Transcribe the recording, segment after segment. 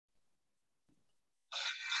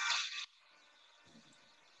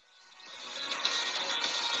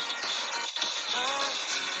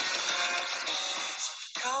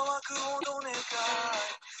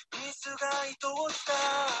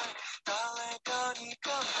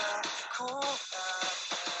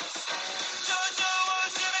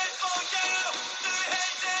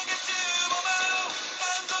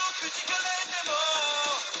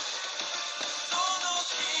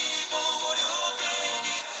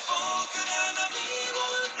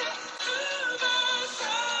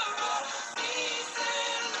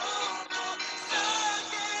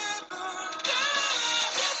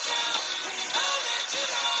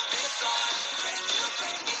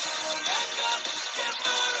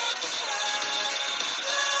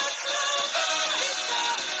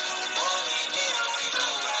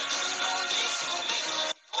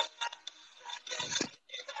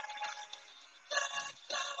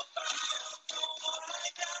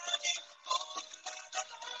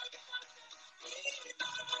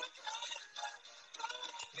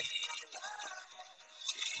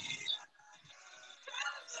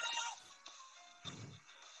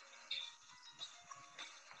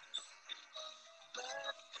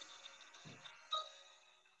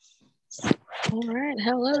All right,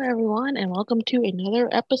 hello everyone, and welcome to another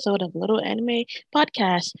episode of Little Anime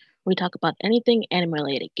Podcast. We talk about anything anime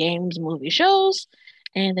related, games, movies, shows,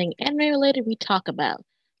 anything anime related we talk about.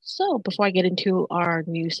 So, before I get into our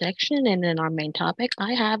new section and then our main topic,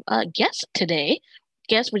 I have a guest today.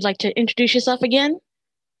 Guest, would you like to introduce yourself again?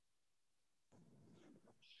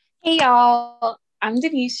 Hey y'all, I'm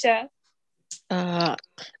Denisha. Uh,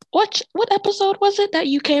 what episode was it that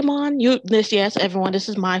you came on? Yes, everyone. This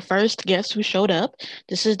is my first guest who showed up.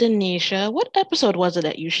 This is Denisha. What episode was it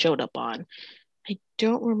that you showed up on? I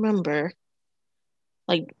don't remember.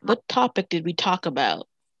 Like, what topic did we talk about?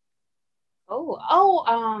 We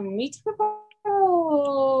talked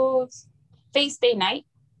about Fate Stay Night.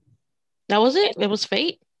 That was it? It was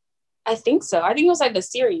Fate? I think so. I think it was like the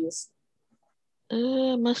series.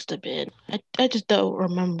 Must have been. I just don't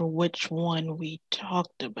remember which one we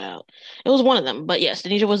talked about. It was one of them. But yes,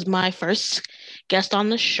 Denisha was my first guest on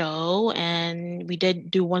the show, and we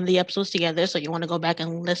did do one of the episodes together. So you want to go back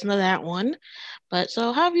and listen to that one. But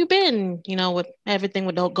so how have you been? With everything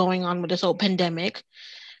going on with this whole pandemic.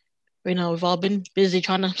 We've all been busy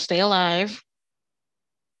trying to stay alive.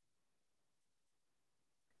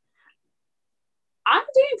 I'm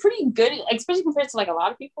doing pretty good, especially compared to like a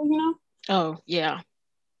lot of people. Oh, yeah.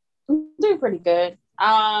 I'm doing pretty good.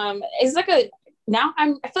 It's like I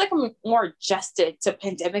feel like I'm more adjusted to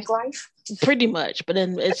pandemic life. Pretty much. But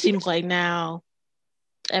then it seems like now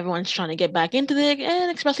everyone's trying to get back into it,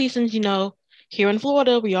 and especially since, here in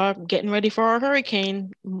Florida, we are getting ready for our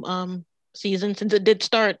hurricane season since it did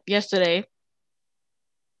start yesterday.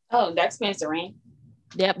 Oh, that explains the rain.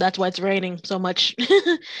 Yep, that's why it's raining so much.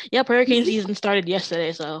 Yep, hurricane season started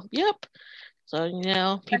yesterday, so yep. So,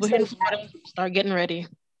 people here in Florida start getting ready.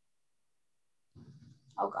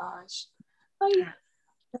 Oh gosh. Oh yeah.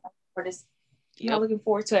 For this. Yep. Not looking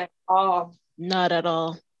forward to it at all. Not at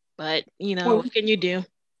all. But, what can you do?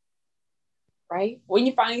 Right? When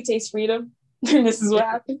you finally taste freedom, this is what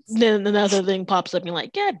happens. Then another thing pops up and you're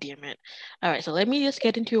like, God damn it. All right, so let me just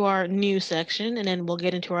get into our news section and then we'll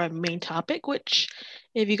get into our main topic, which,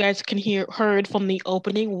 if you guys can heard from the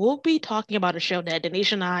opening, we'll be talking about a show that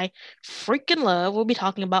Denisha and I freaking love. We'll be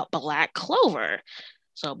talking about Black Clover.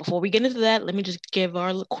 So before we get into that, let me just give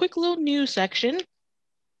our quick little news section.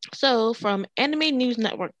 So from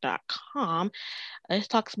AnimeNewsNetwork.com, this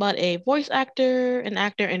talks about a voice actor, an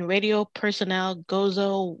actor, and radio personnel,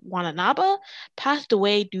 Gozo Wananaba, passed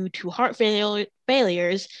away due to heart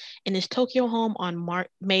failures in his Tokyo home on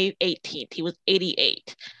May 18th. He was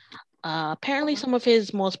 88. Apparently, some of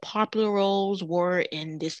his most popular roles were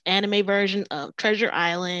in this anime version of Treasure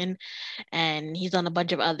Island, and he's done a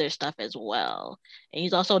bunch of other stuff as well. And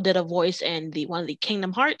he's also did a voice in one of the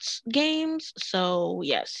Kingdom Hearts games. So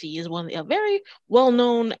yes, he is a very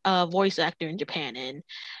well-known voice actor in Japan, and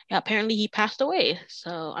yeah, apparently he passed away.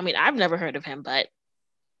 So I mean, I've never heard of him, but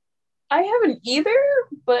I haven't either.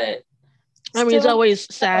 But I mean, it's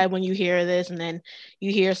always sad when you hear this, and then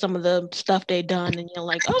you hear some of the stuff they done, and you're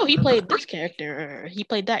like, oh, he played this character, or he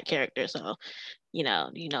played that character. So,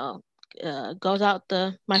 goes out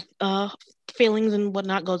my feelings and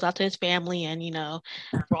whatnot goes out to his family, and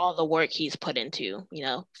for all the work he's put into,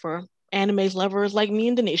 for anime's lovers like me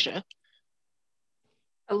and Denisha.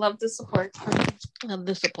 I love the support. Love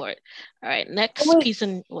the support. All right, next piece.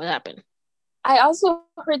 And what happened? I also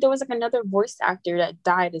heard there was like another voice actor that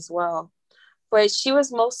died as well, but she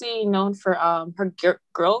was mostly known for her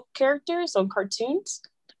girl characters on cartoons.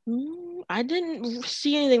 I didn't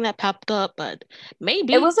see anything that popped up, but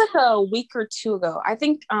maybe it was like a week or two ago. I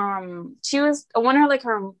think she was one of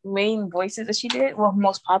her main voices that she did. Well,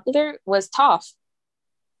 most popular was Toph.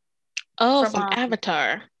 Oh, from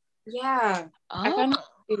Avatar. Yeah, I found out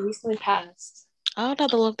Oh, it recently passed. I'll have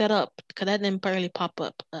to look that up because that didn't barely pop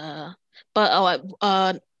up. But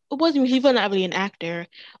it wasn't he wasn't really an actor,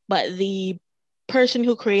 but the person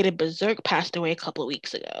who created Berserk passed away a couple of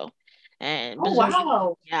weeks ago, and Oh Berserk,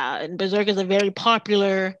 wow. yeah, and Berserk is a very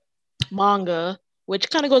popular manga, which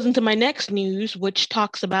kind of goes into my next news, which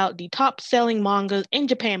talks about the top-selling mangas in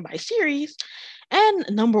Japan by series, and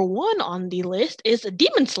number one on the list is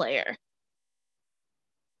Demon Slayer.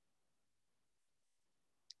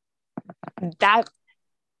 That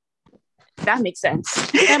that makes sense.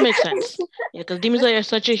 That makes sense. Yeah, because Demon Slayer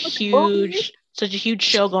is With the movie, such a huge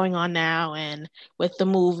show going on now, and with the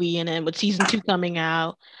movie, and then with season two coming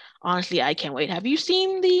out, honestly, I can't wait. Have you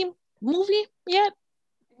seen the movie yet?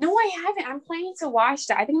 no, I haven't. I'm planning to watch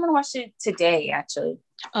that. I think I'm gonna watch it today, actually.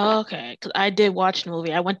 Okay, because I did watch the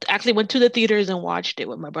movie. Actually went to the theaters and watched it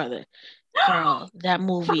with my brother. Girl, that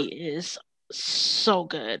movie is so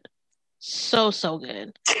good, so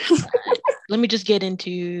good. Let me just get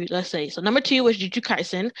into, let's say, so number two was Jujutsu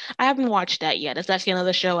Kaisen. I haven't watched that yet. That's actually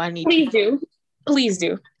another show I need to. Please do. Please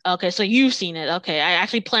do. Okay, so you've seen it. Okay, I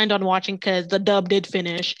actually planned on watching because the dub did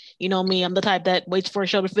finish. You know me, I'm the type that waits for a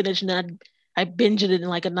show to finish and then I binge it in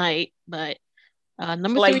like a night. But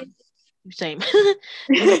number Like, three, same.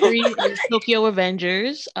 Number three is Tokyo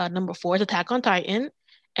Avengers. Number four is Attack on Titan,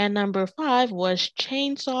 and number five was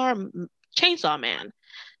Chainsaw Man.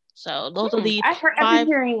 So those are the I've been five.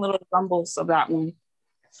 hearing little rumbles of that one.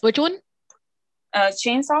 Which one?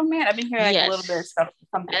 Chainsaw Man. I've been hearing like a little bit of Yes. stuff,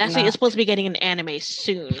 something And from actually, it's that. supposed to be getting an anime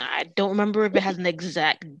soon. I don't remember if it has an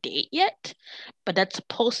exact date yet, but that's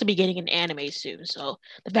supposed to be getting an anime soon. So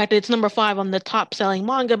the fact that it's number five on the top selling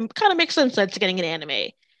manga kind of makes sense that it's getting an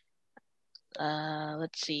anime.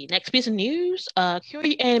 Let's see. Next piece of news. Kyoto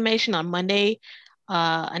Animation on Monday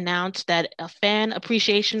announced that a fan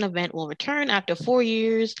appreciation event will return after 4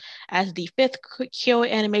 years as the fifth Kyoto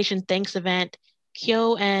Animation Thanks event,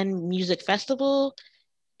 Kyo and Music Festival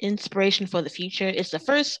Inspiration for the Future. It's the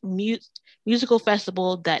first musical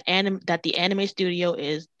festival that the anime studio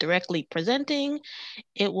is directly presenting.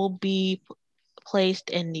 It will be placed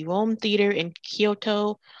in the Rome Theater in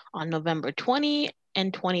Kyoto on November 20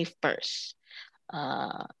 and 21st.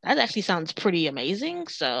 That actually sounds pretty amazing.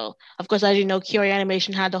 So, of course, as you know, Kyoto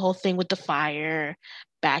Animation had the whole thing with the fire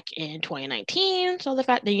back in 2019. So the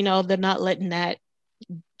fact that they're not letting that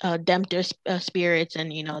damp their spirits,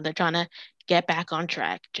 and they're trying to get back on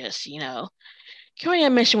track. Just Kyoto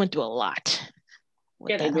Animation went through a lot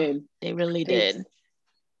with Yeah, they that. did. They really They, did.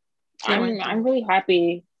 They went I'm through, really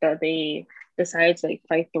happy that they decided to like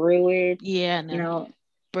fight through it. yeah, and You then know,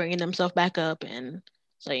 bringing themselves back up, and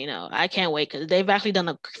so I can't wait because they've actually done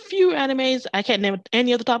a few animes. I can't name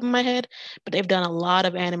any off the top of my head, but they've done a lot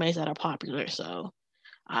of animes that are popular. So,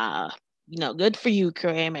 uh, good for you,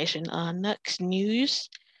 Kyoto Animation. Next news.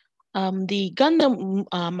 The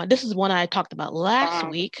Gundam, this is one I talked about last um,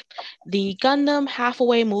 week. The Gundam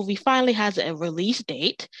Hathaway movie finally has a release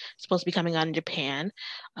date. It's supposed to be coming out in Japan.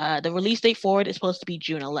 The release date for it is supposed to be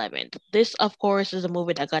June 11th. This, of course, is a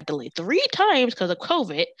movie that got delayed three times because of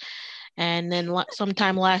COVID. And then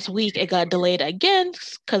sometime last week, it got delayed again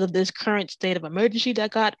because of this current state of emergency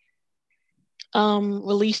that got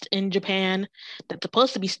released in Japan, that's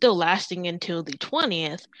supposed to be still lasting until the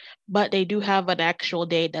 20th, but they do have an actual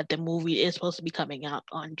date that the movie is supposed to be coming out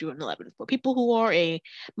on June 11th. For people who are a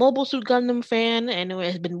Mobile Suit Gundam fan and who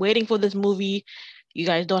has been waiting for this movie, you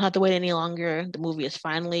guys don't have to wait any longer. The movie is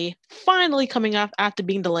finally coming out after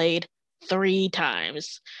being delayed three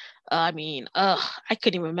times. I mean, I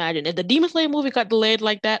couldn't even imagine if the Demon Slayer movie got delayed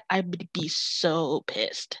like that. I would be so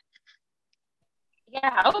pissed.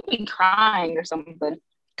 yeah, I would be crying or something.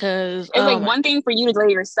 Cause It's like one thing for you to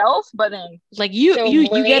delay yourself, but then like you to you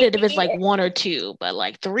you get wait. it if it's like one or two, but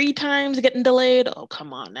like three times getting delayed, oh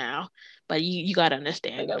come on now. But you gotta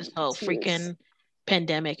understand Like with a this whole tears. freaking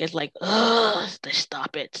pandemic, it's like, ugh,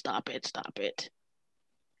 stop it, stop it, stop it.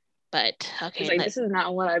 But It's okay, like this is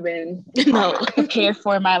not what I've been no, prepared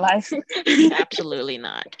for in my life. absolutely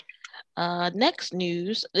not. Next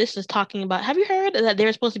news. This is talking about. Have you heard that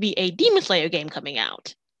there's supposed to be a Demon Slayer game coming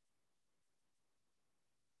out?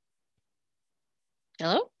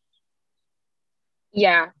 Hello.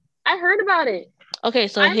 Yeah, I heard about it. Okay,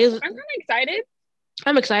 so I'm here's I'm kind of excited.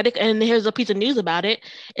 I'm excited, and here's a piece of news about it.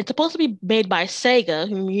 It's supposed to be made by Sega,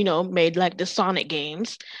 who made like the Sonic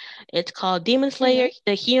games. It's called Demon Slayer: Mm-hmm.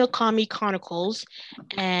 The Hinokami Chronicles,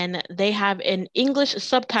 and they have an English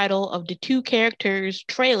subtitle of the two characters'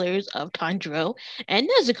 trailers of Tanjiro and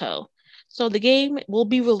Nezuko. So the game will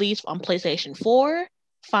be released on PlayStation 4,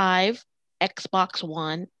 5, Xbox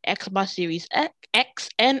One, Xbox Series X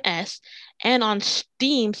and S, and on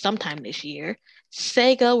Steam sometime this year.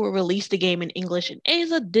 Sega will release the game in English and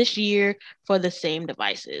Asia this year for the same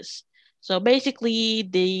devices. So basically,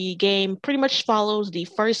 the game pretty much follows the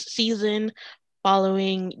first season,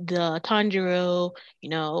 following the Tanjiro, you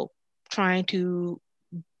know, trying to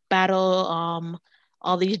battle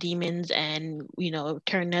all these demons and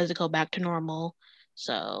turn Nezuko back to normal.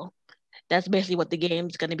 So that's basically what the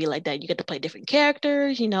game's gonna be like. That you get to play different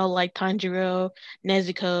characters, like Tanjiro,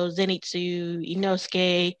 Nezuko, Zenitsu,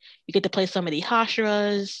 Inosuke. You get to play some of the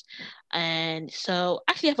Hashiras. And so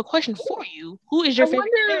actually I have a question for you. Who is I your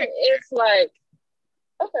favorite wonder character? if like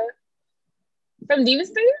okay from Demon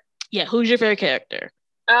Slayer. Yeah, who's your favorite character?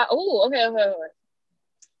 Oh, okay.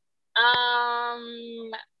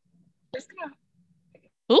 Um, it's kind of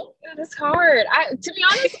Who? it's hard. I to be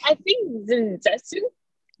honest, I think Zenzetsu.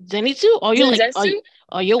 Zenitsu? Oh, you're like, Zenzetsu.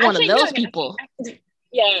 you're I one of can't do those it. people.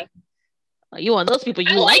 Yeah, You one of those people.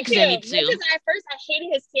 I You like like him Zenitsu. because at first I hated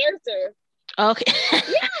his character. Okay.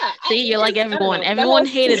 Yeah, See, you're like I don't everyone. know the whole. Everyone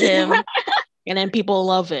hated him, and then people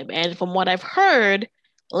love him. And from what I've heard,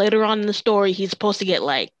 later on in the story, he's supposed to get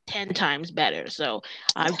like 10 times better. So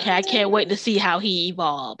I can't wait to see how he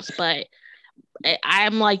evolves. But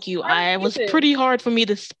I'm like you. I I like was him. pretty hard for me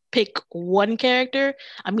to pick one character.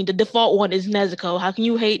 I mean, the default one is Nezuko. How can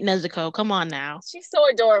you hate Nezuko? Come on now. She's so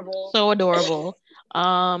adorable. So adorable.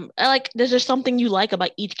 I like there's just something you like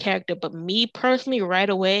about each character, but me personally, right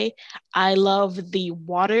away, I love the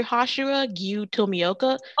water Hashira, Gyu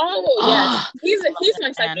Tomioka. Oh yes, Ah, he's I love he's that my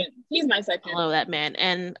man. second. He's my I second. love that man.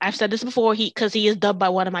 And I've said this before, because he is dubbed by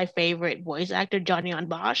one of my favorite voice actor, Johnny on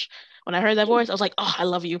Bosch. When I heard that voice, I was like, oh, I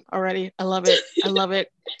love you already. I love it. I love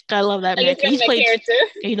it. I love that I man. can 'Cause feel he's the played, character.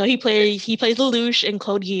 he plays Lelouch in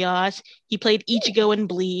Code Geass. He played Ichigo in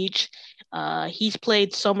Bleach. He's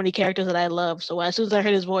played so many characters that I love. So as soon as I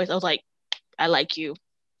heard his voice, I was like, I like you.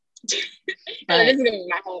 Oh, But this is gonna be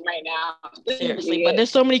my home right now. This is gonna seriously, be but it. there's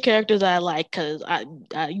so many characters that I like because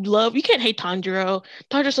you can't hate Tanjiro.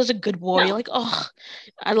 Tanjiro's such a good boy. No, Like, oh,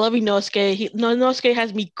 I love Inosuke. Inosuke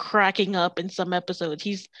has me cracking up in some episodes.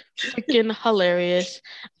 He's freaking hilarious.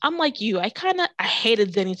 I'm like you. I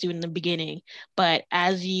hated Zenitsu in the beginning, but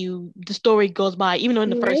as the story goes by, even though in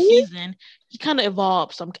the first right? season, he kind of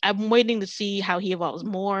evolves. So I'm waiting to see how he evolves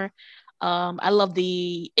more. I love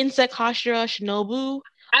the insect Hashira Shinobu.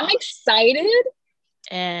 I'm Uh, excited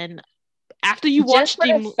and after you just watch for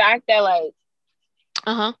the fact that like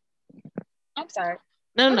uh-huh. I'm sorry.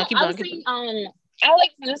 No, no, Oh no, no, keep I going, was keep going. saying I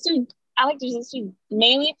like Zenitsu. I like Zenitsu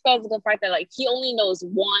mainly because of the fact that like he only knows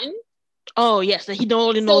one. Oh, yes, that he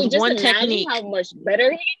only knows So just one imagine how technique. much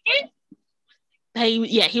better he can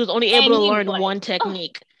get. He was only able And to he's learn like, one oh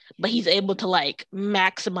technique, but he's able to like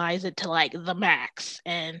maximize it to like the max.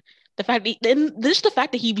 And the fact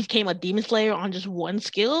that he became a demon slayer on just one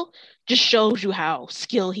skill just shows you how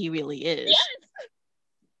skilled he really is. yes.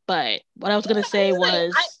 But what I was gonna I say was like,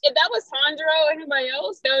 was, if that was Tanjiro or anybody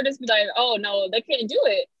else, they would just be like, oh no, they can't do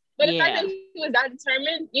it. But the fact that yeah, he was that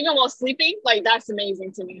determined, even while sleeping, like that's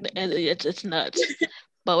amazing to me. it's nuts.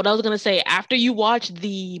 But what I was gonna say, after you watch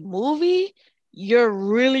the movie, you're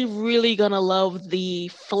really, really gonna love the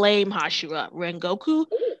Flame Hashira Rengoku.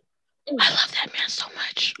 I love that man so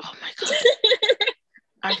much. Oh my god.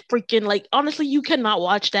 I freaking like honestly, you cannot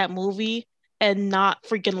watch that movie and not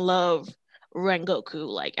freaking love Rengoku.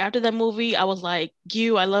 Like after that movie, I was like,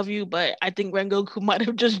 you, I love you, but I think Rengoku might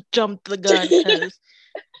have just jumped the gun because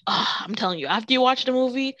I'm telling you, after you watch the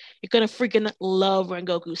movie, you're gonna freaking love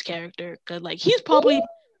Rengoku's character. Cause like he's probably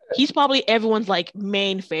everyone's like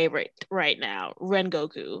main favorite right now,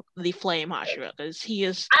 Rengoku, the Flame Hashira, because he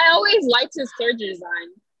is. I always liked his character design.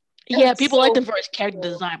 Yeah, It's people like so him for his character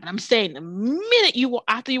cool. design, but I'm saying the minute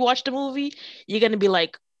after you watch the movie, you're gonna be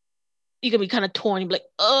like, you're gonna be kind of torn. You're like,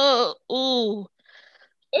 oh, ooh,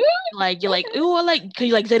 like you're like, Okay. ooh, I like, cause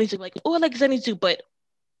you like Zenitsu, like, oh, I like Zenitsu, but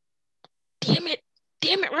damn it,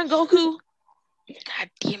 damn it, Rengoku, god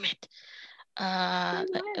damn it.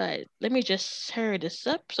 Let me just hurry this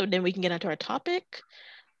up so then we can get into our topic.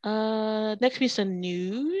 Next piece of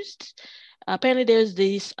news. Apparently, there's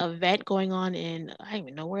this event going on in I don't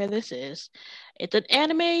even know where this is. It's an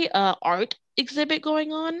anime art exhibit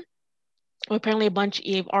going on. Apparently, a bunch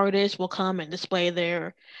of artists will come and display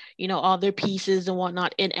all their pieces and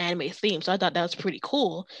whatnot in anime themes. So I thought that was pretty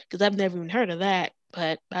cool because I've never even heard of that,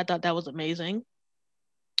 but I thought that was amazing.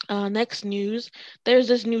 Next news, there's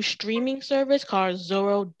this new streaming service called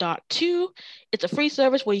Zoro.2. It's a free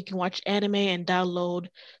service where you can watch anime and download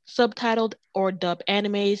subtitled or dubbed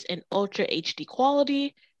animes in Ultra HD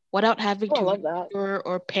quality. without having Oh, I to love that. register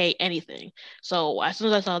or pay anything. So as soon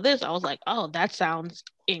as I saw this, I was like, oh, that sounds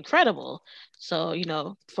incredible. So,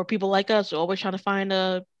 for people like us, we're always trying to find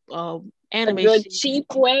a A anime good series. cheap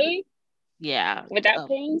way Yeah, without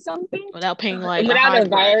paying something, without paying like a without high a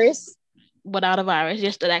price. virus. Without a virus.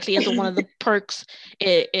 Yes, that actually is one of the perks.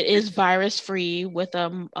 It is virus free with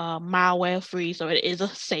malware free, so it is a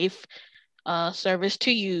safe service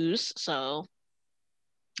to use. So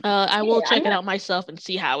I will Yeah, I'm check it not. out myself and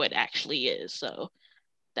see how it actually is. So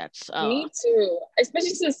that's Me too. Especially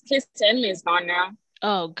since Kiss Anime is gone now.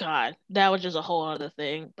 oh god, that was just a whole other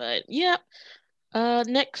thing. But yeah.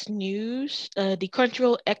 Next news, the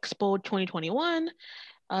Crunchyroll Expo 2021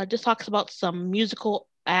 just talks about some musical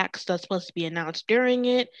acts that's supposed to be announced during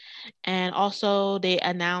it, and also they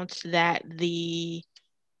announced that the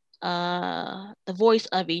voice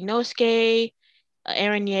of Inosuke,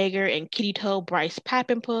 Aaron Yeager, and Kirito Bryce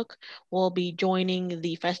Papenpook will be joining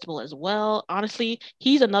the festival as well. Honestly,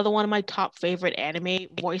 he's another one of my top favorite anime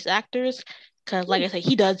voice actors. Because, like I said,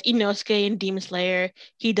 he does Inosuke in Demon Slayer.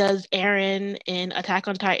 He does Aaron in Attack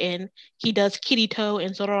on Titan. He does Kirito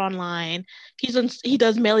in Sword Art Online. He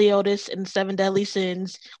does Meliodas in Seven Deadly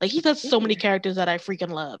Sins. Like, he does so many Mm. characters that I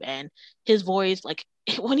freaking love. And his voice, like,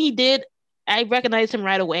 when he did, I recognized him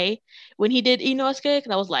right away when he did Inosuke,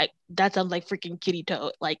 and I was like, that sounds like freaking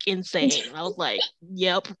Kirito, like insane. And I was like,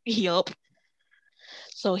 yep, yep.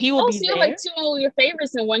 So he will Oh, be so you have like there. two of your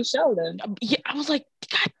favorites in one show then. Yeah, I was like,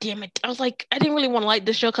 God damn it. I was like, I didn't really want to like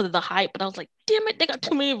this show because of the hype, but I was like, damn it, they got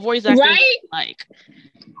too many voice actors that Right? I like.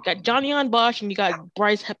 You got Johnny on Bosch and you got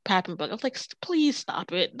Bryce Papenburg. I was like, please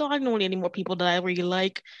stop it. Don't I know any more people that I really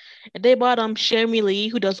like. And they bought Sherry Lee,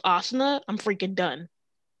 who does Asuna. I'm freaking done.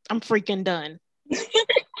 I'm freaking done.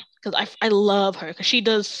 Because I love her because she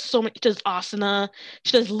does so much. She does Asuna.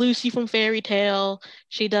 She does Lucy from Fairy Tale.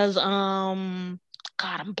 She does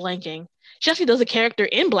God, I'm blanking. She actually does a character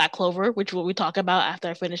in Black Clover, which we'll talk about after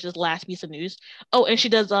I finish this last piece of news. Oh, and she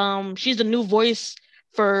does she's the new voice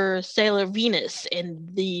for Sailor Venus in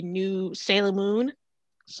the new Sailor Moon.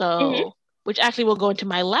 Mm-hmm. So, which actually will go into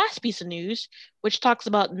my last piece of news, which talks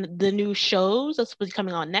about the new shows that's supposed to be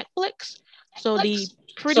coming on Netflix. So the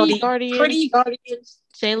So Pretty the Guardians Pretty Guardians.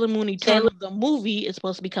 Sailor Moon Sailor. Eternal, the movie, is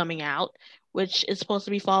supposed to be coming out, which is supposed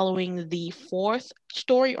to be following the fourth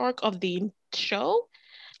story arc of the show.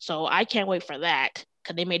 So I can't wait for that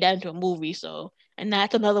because they made that into a movie. So, and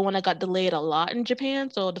that's another one that got delayed a lot in Japan.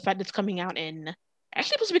 So the fact it's coming out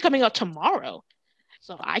actually supposed to be coming out tomorrow.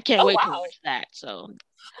 So I can't Oh wait to wow. watch that. So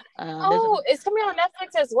there's Oh, it's coming on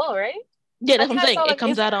Netflix as well, right? yeah, I that's what I'm kind of saying. saw It like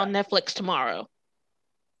comes is out on Netflix tomorrow.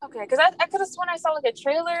 okay because I could have sworn I saw like a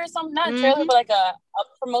trailer or something, not a trailer, Mm-hmm. but like a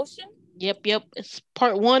promotion. Yep. It's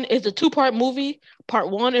part one. It's a two-part movie. Part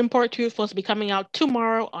one and part two are supposed to be coming out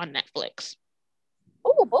tomorrow on Netflix.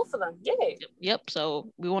 Oh, both of them. Yay. Yep.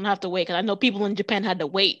 So we won't have to wait because I know people in Japan had to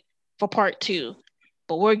wait for part two,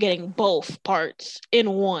 but we're getting both parts in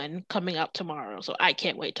one coming out tomorrow. So I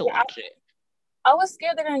can't wait to Yeah, watch it. I was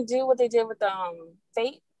scared they're gonna do what they did with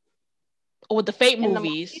Fate Or with the Fate in the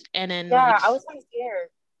movies, movie. and then like Yeah, I was kind of scared.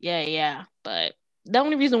 yeah. But the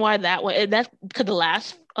only reason why that one that's because the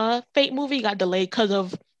last Fate movie got delayed because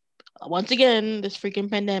of once again this freaking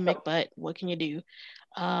pandemic. But what can you do?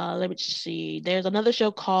 Let me see. There's another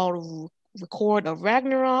show called Record of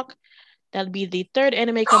Ragnarok. That'll be the third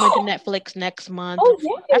anime coming to Netflix next month. Oh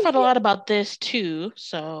I've heard a yay! lot about this too.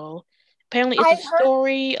 So apparently, it's I a heard.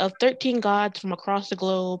 story of 13 gods from across the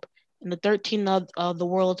globe and the 13 of the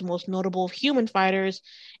world's most notable human fighters,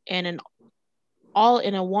 and an all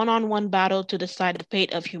in a one-on-one battle to decide the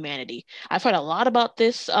fate of humanity. I've heard a lot about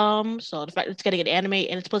this. So the fact that it's getting an anime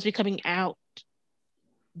and it's supposed to be coming out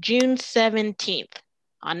June 17th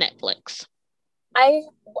on Netflix. I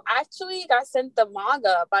actually got sent the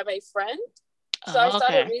manga by my friend, so I Oh,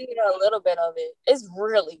 started okay. reading a little bit of it. It's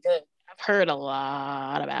really good. I've heard a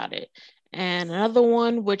lot about it. And another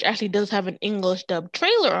one, which actually does have an English dub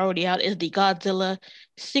trailer already out, is the Godzilla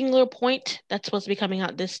Singular Point. That's supposed to be coming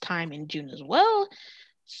out this time in June as well.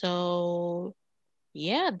 So,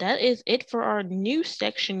 yeah, that is it for our news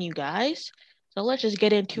section, you guys. So let's just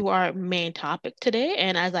get into our main topic today.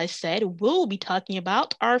 And as I said, we'll be talking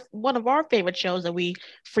about our one of our favorite shows that we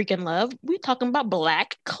freaking love. We're talking about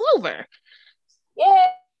Black Clover.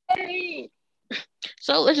 Yay!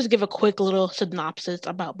 So let's just give a quick little synopsis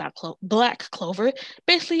about Black Clover.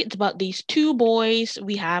 Basically, it's about these two boys.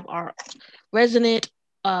 We have our resident.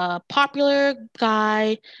 popular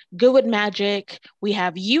guy, good with magic. We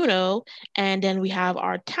have Yuno, and then we have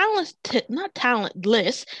our not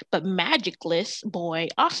talentless, but magicless boy,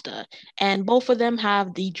 Asta. And both of them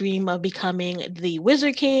have the dream of becoming the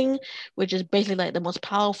Wizard King, which is basically like the most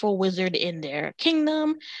powerful wizard in their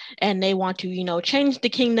kingdom. And they want to, change the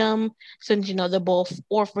kingdom since, they're both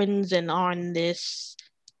orphans and are in this.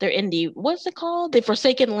 They're in the, what's it called? The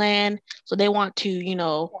Forsaken Land, so they want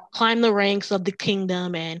to, climb the ranks of the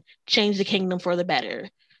kingdom and change the kingdom for the better.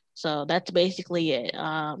 So that's basically it.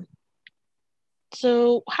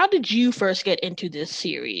 So how did you first get into this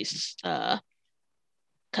series?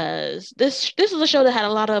 Because this is a show that had a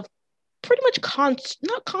lot of pretty much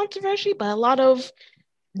not controversy, but a lot of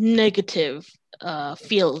negative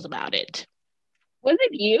feels about it. Was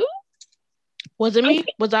it you? Was it I me? think,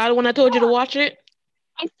 Was I the one that told you to yeah, watch it?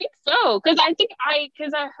 I think so. Because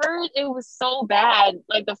I heard it was so bad.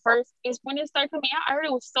 Like the first is when it started coming out, I heard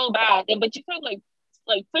it was so bad. But you kept like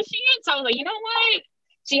pushing it. So I was like, you know what?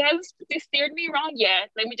 She hasn't steered me wrong yet.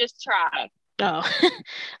 Let me just try. Oh,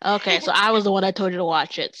 okay. So I was the one that told you to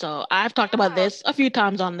watch it. So I've talked about Yeah. this a few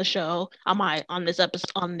times on the show, on this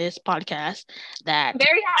episode, on this podcast. I'm That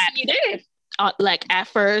very happy you did. like at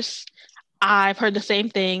first, I've heard the same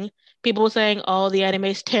thing. People were saying, "Oh, the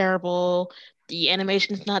anime's terrible. The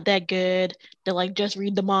animation's not that good." They're like, "Just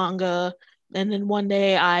read the manga." And then one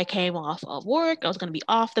day, I came off of work. I was gonna be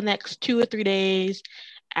off the next 2 or 3 days.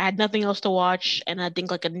 I had nothing else to watch, and I think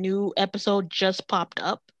like a new episode just popped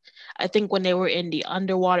up. I think when they were in the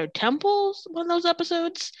underwater temples, one of those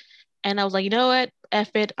episodes. And I was like, you know what? F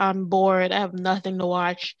it. I'm bored. I have nothing to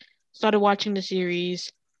watch. Started watching the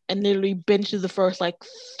series and literally binged through the first like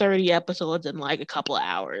 30 episodes in like a couple of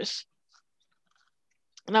hours.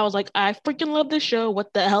 And I was like, I freaking love this show.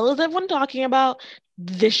 What the hell is everyone talking about?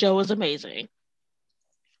 This show is amazing.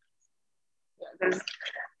 Yeah,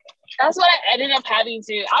 that's what I ended up having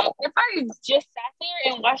to. If I just sat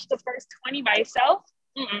there and watched the first 20 by itself,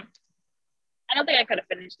 I don't think I could have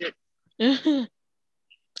finished it.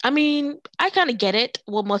 I mean, I kind of get it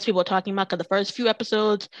what most people are talking about because the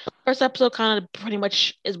first episode kind of pretty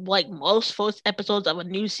much is like most first episodes of a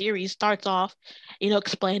new series starts off,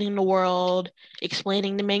 explaining the world,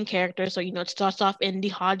 explaining the main character. So, it starts off in the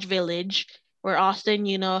Hodge village where Austin,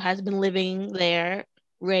 has been living there,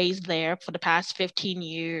 raised there for the past 15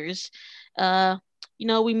 years. Uh,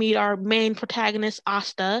 we meet our main protagonist,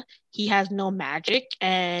 Asta. He has no magic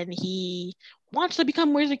and he wants to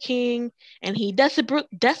become Wizard King and he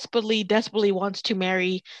desperately wants to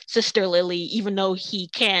marry Sister Lily, even though he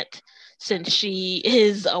can't, since she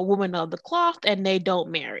is a woman of the cloth and they don't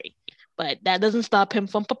marry. But that doesn't stop him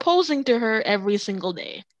from proposing to her every single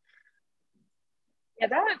day. Yeah,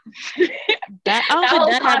 that That that honestly, whole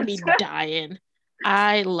that had me concept. dying.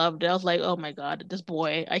 I loved it. I was like, oh my god, this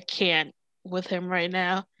boy, I can't with him right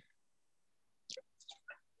now.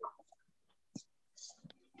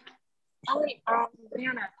 Oh wait,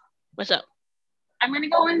 Brianna, What's up? I'm gonna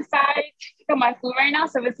go inside to pick up my food right now,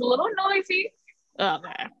 so if it's a little noisy.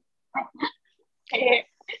 Okay.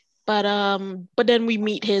 But then we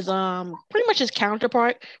meet his pretty much his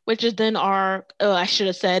counterpart, which is then our I should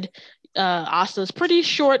have said Asta's pretty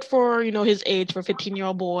short for, his age for a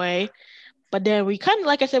 15-year-old boy. But then we kind of,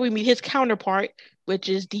 like I said, we meet his counterpart, which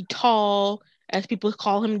is the tall, as people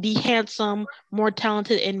call him, the handsome, more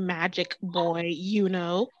talented in magic boy.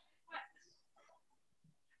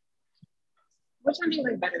 Which one do you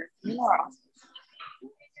like better? You or Austin?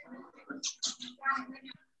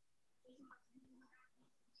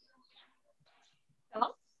 Hello?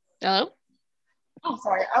 Oh. Oh,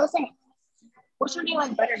 sorry. I was saying, which one do you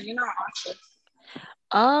like better? You or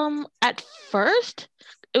Austin? At first,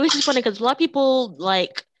 it was just funny because a lot of people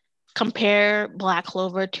like compare Black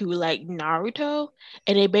Clover to like Naruto,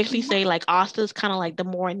 and they basically say like Asta's kind of like the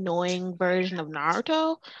more annoying version of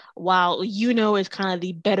Naruto, while is kind of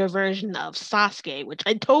the better version of Sasuke, which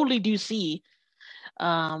I totally do see.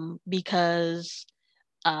 Because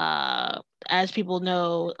uh, as people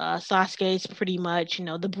know, Sasuke is pretty much,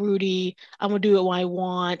 the broody, I'm gonna do it when I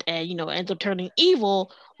want, and ends up turning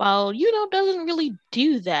evil. While doesn't really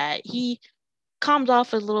do that. He comes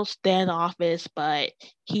off as a little standoffish, but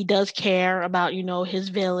he does care about, his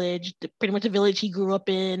village, pretty much the village he grew up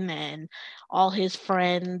in, and all his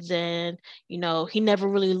friends. And, he never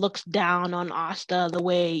really looks down on Asta the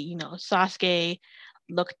way, Sasuke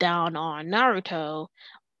looked down on Naruto.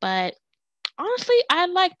 But honestly, I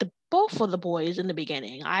liked both of the boys in the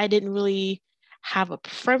beginning. I didn't really have a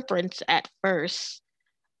preference at first.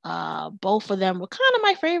 Both of them were kind of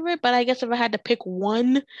my favorite, but I guess if I had to pick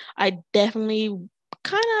one, I definitely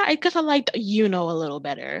I guess I liked a little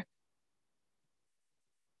better.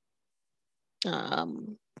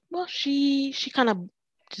 Um, well, she kind of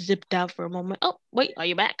zipped out for a moment. Oh, wait, are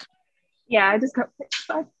you back? Yeah, I just got.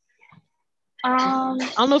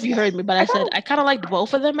 I don't know if you heard me, but I I said got. I kind of liked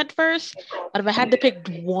both of them at first. But if I had to pick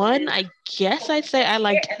one, I guess I'd say I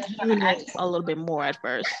liked a little bit more at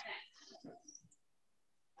first.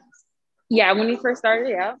 Yeah, when he first started,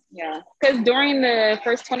 yeah, yeah. Because during the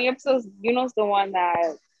first 20 episodes, Yuno's the one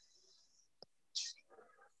that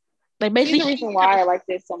Like he's basically, the he reason kind of, why I like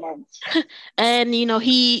this so much. and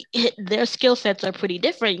their skill sets are pretty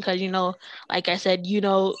different because like I said,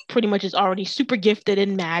 pretty much is already super gifted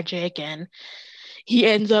in magic, and he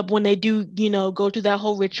ends up when they do, go through that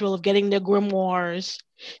whole ritual of getting their grimoires.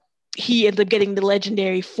 He ends up getting the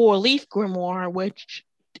legendary four-leaf grimoire, which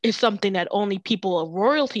is something that only people of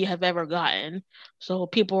royalty have ever gotten. So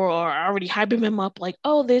people are already hyping him up like,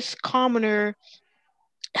 oh, this commoner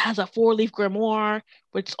has a four-leaf grimoire,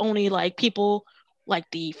 which only like people like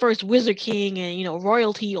the first Wizard King and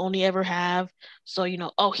royalty only ever have. So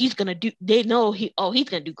oh, he's gonna do. They know he's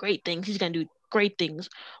gonna do great things. He's gonna do great things.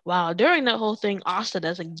 While during that whole thing, Asta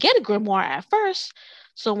doesn't get a grimoire at first.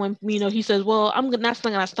 So when he says, "Well, that's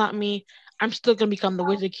not gonna stop me. I'm still gonna become the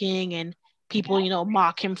Wizard King," and people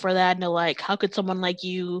mock him for that, and they're like, "How could someone like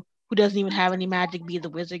you who doesn't even have any magic be the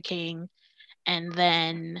Wizard King?" And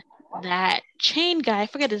then that chain guy, I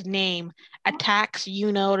forget his name, attacks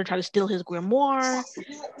to try to steal his grimoire.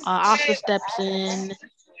 Asta steps in,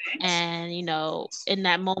 and in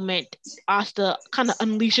that moment, Asta kind of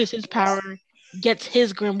unleashes his power, gets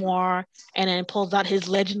his grimoire, and then pulls out his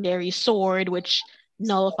legendary sword, which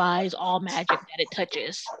nullifies all magic that it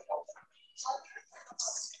touches.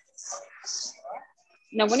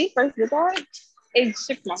 Now, when he first did that, it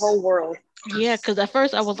shook my whole world. Yeah, because at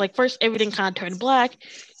first I was like, first everything kind of turned black.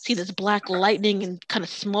 See this black lightning and kind of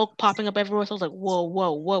smoke popping up everywhere. So I was like, whoa,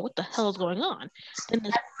 whoa, whoa, what the hell is going on? Then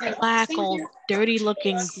this black, old, dirty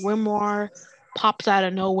looking grimoire pops out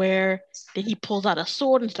of nowhere. Then he pulls out a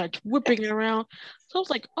sword and starts whipping it around. So I was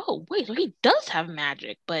like, oh, wait, so he does have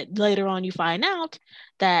magic. But later on, you find out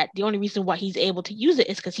that the only reason why he's able to use it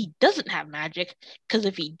is because he doesn't have magic. Because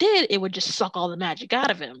if he did, it would just suck all the magic out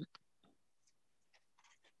of him.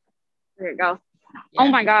 There you go. Oh Yeah.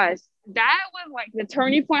 my gosh, that was like the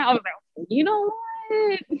turning point. I was like, you know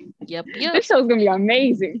what? Yep, yep. This show's gonna be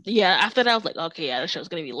amazing. Yeah, after that, I was like, okay, yeah, the show's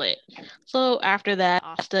gonna be lit. So after that,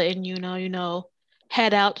 Asta and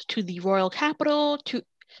head out to the royal capital to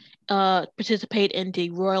participate in the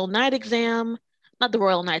Royal Knight exam. Not the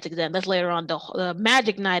Royal Knights exam. That's later on the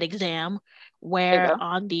Magic Knight exam, There you where go.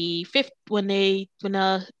 on the fifth when a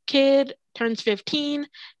kid turns 15,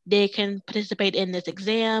 they can participate in this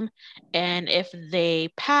exam, and if they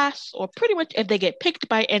pass, or pretty much if they get picked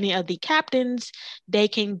by any of the captains, they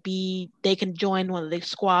can join one of the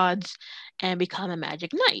squads and become a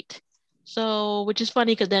Magic Knight. So, which is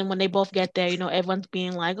funny because then when they both get there, everyone's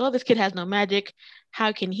being like, "Oh, this kid has no magic.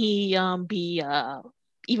 How can he be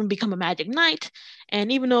even become a Magic Knight?"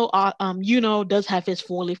 And even though does have his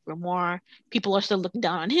four-leaf grimoire, people are still looking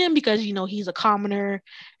down on him because he's a commoner,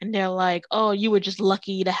 and they're like, "Oh, you were just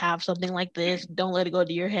lucky to have something like this. Don't let it go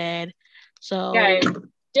to your head." So, Guys,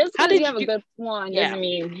 just how because you did have a you? good one Yeah, doesn't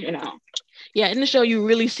mean, you know. yeah. In the show, you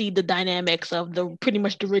really see the dynamics of the pretty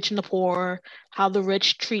much the rich and the poor, how the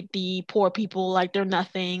rich treat the poor people like they're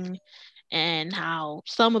nothing, and how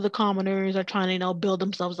some of the commoners are trying to, build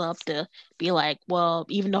themselves up to be like, well,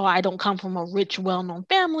 even though I don't come from a rich, well-known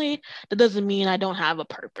family, that doesn't mean I don't have a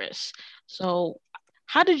purpose. So,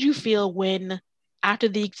 how did you feel when, after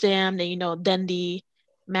the exam, then then the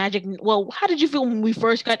magic? Well, how did you feel when we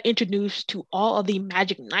first got introduced to all of the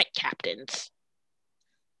Magic Knight captains?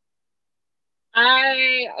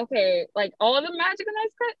 I okay, like all the magic and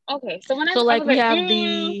ice cream. Okay, so when So I like was like,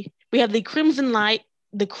 we have the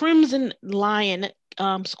Crimson Lion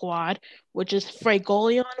squad, which is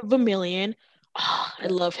Fragolion Vermilion. Oh, I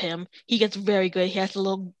love him. He gets very good. He has a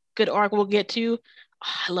little good arc we'll get to.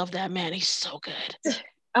 Oh, I love that man. He's so good.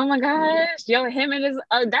 oh my gosh, yo, him and his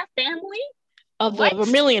that family. Of the What?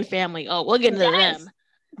 Vermilion family. Oh, we'll get into Yes, them.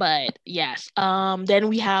 But yes. Then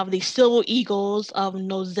we have the Silver Eagles of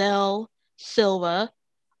Nozel Silva.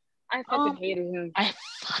 I fucking Um, hated him. I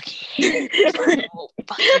fucking hated him so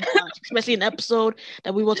fucking much, especially an episode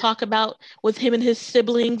that we will talk about with him and his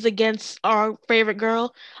siblings against our favorite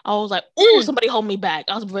girl. I was like, oh, Mm. somebody hold me back.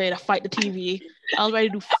 I was ready to fight the TV. I was ready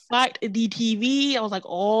to fight the TV. I was like,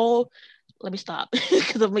 oh, let me stop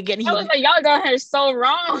because I'm getting I was heated. like, y'all got her so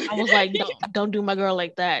wrong. I was like, don't do my girl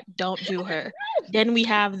like that. Don't do her. Then we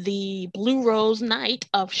have the Blue Rose Knight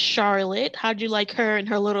of Charlotte. How'd you like her and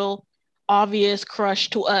her little obvious crush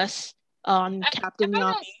to us? I Captain thought that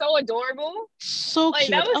Yami. was so adorable. So Like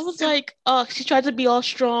that cute. I was was so. like, she tries to be all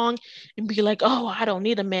strong and be like, oh, I don't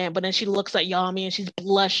need a man. But then she looks at Yami and she's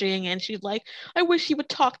blushing and she's like, I wish he would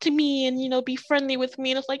talk to me and, be friendly with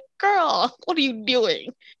me. And it's like, girl, what are you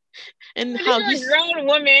doing? And You're how a he's grown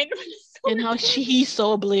woman. So and how adorable. he's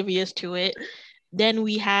so oblivious to it. Then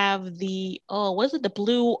we have was it the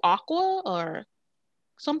blue aqua or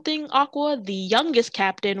something aqua? The youngest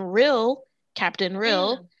Captain Rill.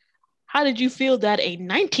 Mm. How did you feel that a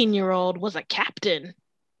 19-year-old was a captain?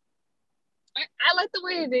 I like the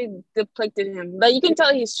way they depicted him. Like you can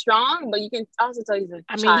tell he's strong, but you can also tell he's a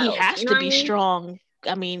I mean, he child. has You know to what I be mean? strong.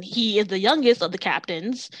 I mean, he is the youngest of the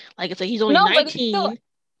captains. Like I said, he's only No, but it's still. 19.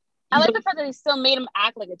 I He's like the only, fact that they still made him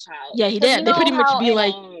act like a child. yeah, he Because you did. They know pretty much how be in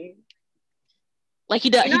like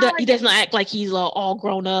you know how, he like doesn't in act like he's all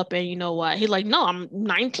grown up and you know what? He's like, no, I'm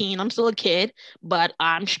 19. I'm still a kid, but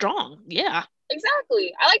I'm strong. Yeah.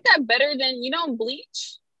 exactly. I like that better than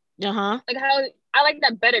Bleach. Uh-huh. Like how I like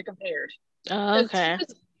that better compared. Because he Okay.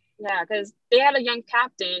 was yeah, because they had a young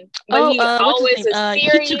captain, but Oh, he what's his always name? was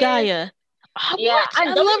serious. Hitsugaya. Yeah, What?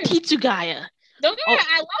 I loved Hitsugaya. don't get me Oh, wrong,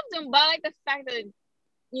 I loved him, but I like the fact that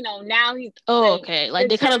now he's oh, like okay. Like the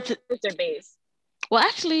they kind of character base. well,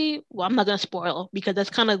 actually, I'm not gonna spoil because that's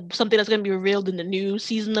kind of something that's gonna be revealed in the new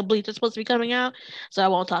season of Bleach that's supposed to be coming out. So I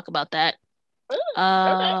won't talk about that.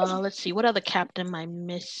 Okay. Let's see. What other captain am I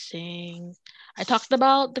missing? I talked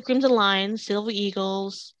about the Crimson Lions, Silver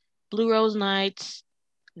Eagles, Blue Rose Knights,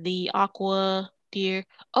 the Aqua Deer.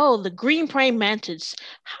 Oh, the Green Praying Mantis.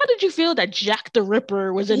 How did you feel that Jack the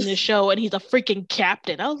Ripper was in this show and he's a freaking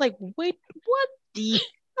captain? I was like, wait, what the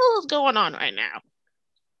hell is going on right now?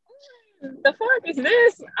 The fuck is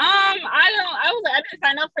this? I was like, I didn't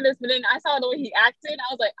sign up for this, but then I saw the way he acted.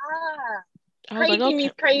 I was like, I was like, crazy okay,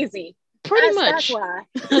 means crazy. pretty That's much. why.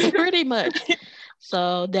 Pretty much.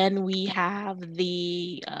 So then we have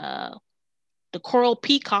the coral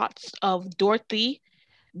peacocks of Dorothy,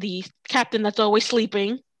 the captain that's always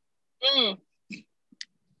sleeping. Mm.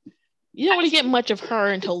 You don't really get much of her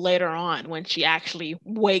until later on when she actually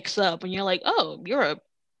wakes up and you're like, oh,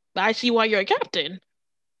 I see why you're a captain.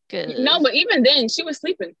 No, Cause but even then, she was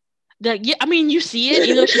sleeping. yeah, I mean, you see it,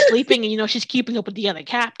 she's sleeping and she's keeping up with the other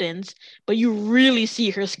captains, but you really see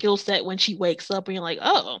her skill set when she wakes up and you're like,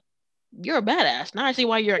 oh, you're a badass. Now I see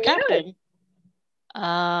why you're a Yeah. captain.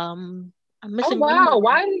 I'm Oh missing one wow, more.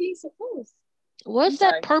 why did he suppose? I'm What's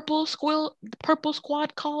that sorry. purple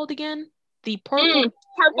squad called again? The purple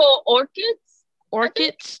Purple orchids, I think.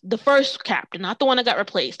 orchids, the first captain, not the one that got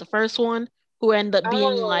replaced, the first one who ended up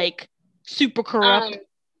being Oh, like super um, corrupt.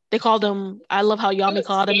 They called him. I love how he Yami was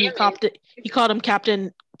called him. scamming. He called him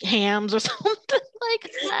Captain Hams or something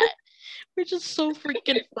like that, which is so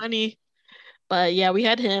freaking funny. But yeah, we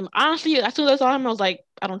had him. Honestly, as soon as I saw him, I was like,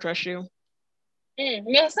 I don't trust you.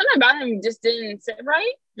 Yeah, something about him just didn't sit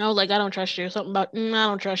right. I was like, I don't trust you. Something about I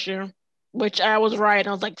don't trust you. Which I was right.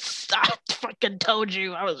 I was like, I fucking told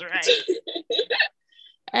you I was right.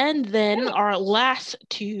 And then our last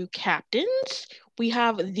two captains, we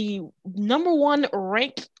have the number one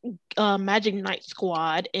ranked Magic Knight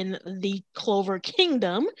squad in the Clover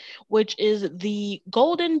Kingdom, which is the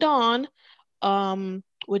Golden Dawn,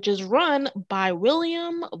 which is run by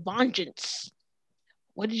William Vengeance.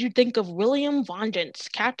 What did you think of William Vengeance,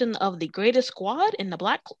 captain of the greatest squad in the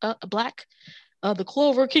the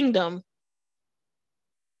Clover Kingdom?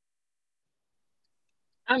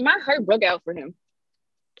 My heart broke out for him,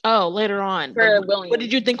 Oh, later on. But for what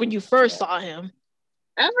did William. you think when you first Yeah. saw him?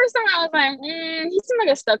 At first time, I was like, he seemed like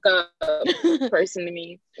a stuck up person to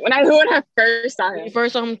me. When I first saw When you him,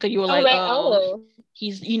 first saw him, because you were I was like, like, oh, oh,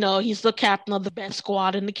 he's the captain of the best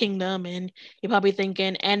squad in the kingdom, and you're probably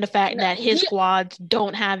thinking, and the fact no, that his he squads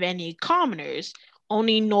don't have any commoners,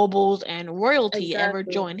 only nobles and royalty ever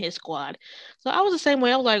exactly. join his squad. So I was the same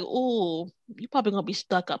way. I was like, ooh, you probably gonna be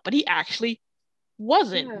stuck up, but he actually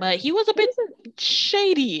wasn't. Yeah, But he was a he bit was a,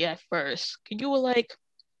 shady at first. You were like,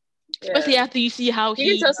 yeah. especially after you see how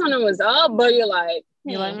You can tell something was up, but you're like,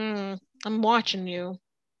 you're like, I'm watching you.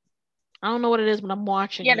 I don't know what it is, but I'm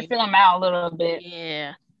watching you had to you. feel him out a little bit.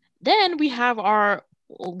 Yeah. Then we have our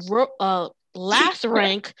last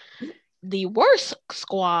rank, the worst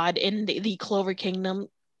squad in the Clover Kingdom,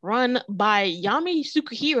 run by Yami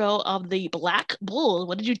Sukahiro of the Black Bull.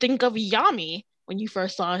 What did you think of Yami when you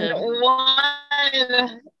first saw The him?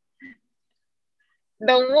 one,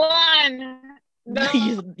 the one,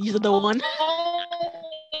 the You said the one.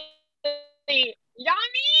 only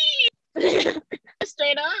Yami.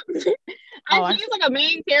 Straight up, Oh, he's like a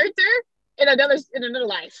main character in another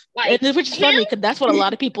life. Like which is him, funny because that's what a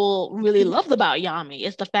lot of people really loved about Yami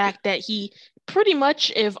is the fact that he pretty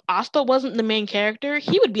much if Asta wasn't the main character,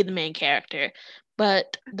 he would be the main character.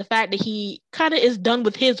 But the fact that he kind of is done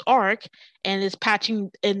with his arc and is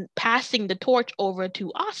patching and passing the torch over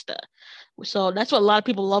to Asta. So that's what a lot of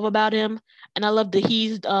people love about him. And I love that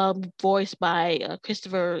he's voiced by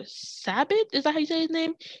Christopher Sabat. Is that how you say his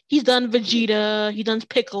name? He's done Vegeta. He's done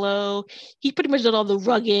Piccolo. He pretty much done all the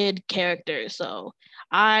rugged characters. So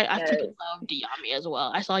I freaking Yes. loved Yami as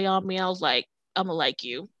well. I saw Yami. I was like, I'm gonna like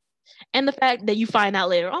you. And the fact that you find out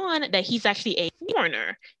later on that he's actually a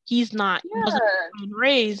foreigner. He's not wasn't Yeah.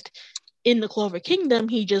 raised in the Clover Kingdom.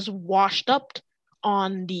 He just washed up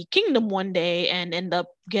on the kingdom one day and end up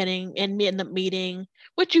meeting,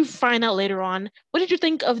 which you find out later on. What did you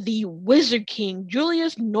think of the Wizard King,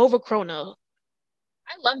 Julius Novachrono?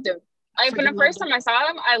 I loved him. Like from the Freaking loved first him. time I saw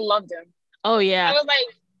him, I loved him. Oh I yeah. was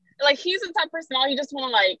like he's the type of personality you just want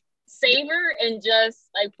to like savor and just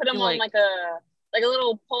like put him You're on like, like a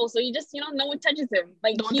little pole, so you just no one touches him.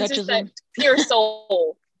 Like no one he's just touches that him. pure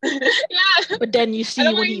soul. Yeah, But then you I see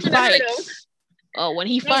don't when want he anyone to hurt him. fights. Oh, when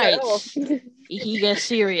he I was like, oh, fights, he gets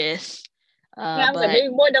serious. yeah. I was like, But baby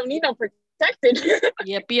boy don't need no protected.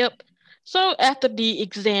 yep, yep. So after the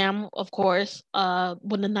exam, of course,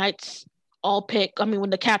 when the knights all pick, I mean, when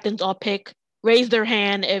the captains all pick, raise their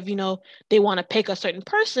hand if they want to pick a certain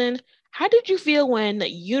person. How did you feel when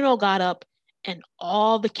got up and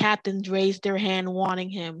all the captains raised their hand wanting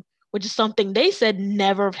him, which is something they said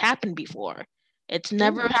never happened before. It's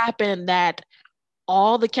never Mm. happened that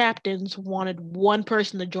all the captains wanted one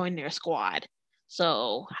person to join their squad.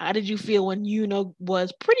 So, how did you feel when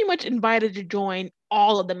was pretty much invited to join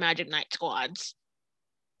all of the Magic Knight squads?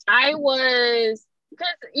 I was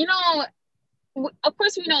because of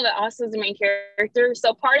course we know that Austin's the main character,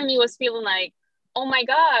 so part of me was feeling like, oh my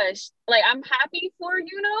gosh, like I'm happy for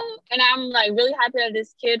and I'm like really happy that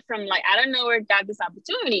this kid from like I don't know where got this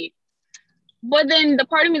opportunity. But then the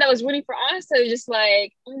part of me that was rooting for Asta is just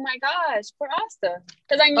like, oh my gosh, for Asta,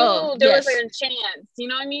 because I Oh, knew there was like yes. a chance, you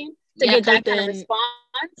know what I mean, to Yeah, get because that kind of then,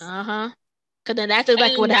 response, uh-huh. Because then that's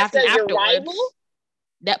exactly what and that's happened as your rival. afterwards.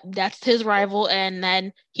 That's his rival, and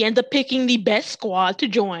then he ends up picking the best squad to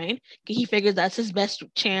join. He figures that's his best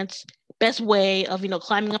chance, best way of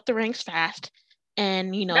climbing up the ranks fast,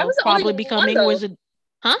 and That was the only probably one becoming though. wizard.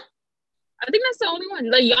 Huh? I think that's the only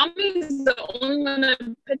one. Like Yami's the only one that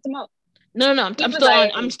picked him up. No, no, no. I'm, He I'm was still on.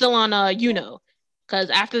 like, I'm still on. Because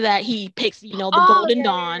after that he picks the oh Golden yeah, yeah,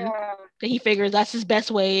 Dawn. yeah. That he figures that's his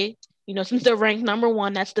best way. Since they're ranked number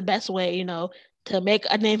one, that's the best way. To make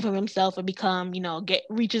a name for himself and become get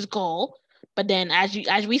reach his goal. But then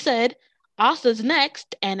as we said, Asta's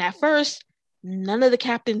next, and at first none of the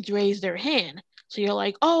captains raised their hand. So you're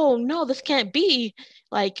like, oh no, this can't be.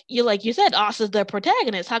 Like you said, Asta's the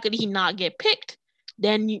protagonist. How could he not get picked?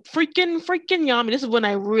 Then freaking Yami. This is when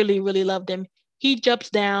I really really loved him. He jumps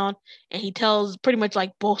down and he tells pretty much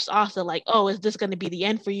like both Asa like, "Oh, is this going to be the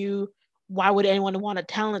end for you? Why would anyone want a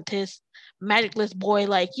talentless, magicless boy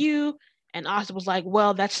like you?" And Asa was like,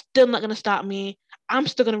 "Well, that's still not going to stop me. I'm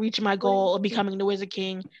still going to reach my goal of becoming the Wizard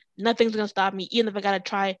King. Nothing's going to stop me, even if I got to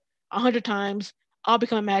try 100 times. I'll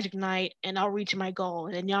become a Magic Knight and I'll reach my goal."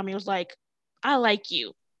 And then Yami was like, "I like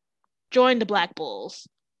you. Join the Black Bulls."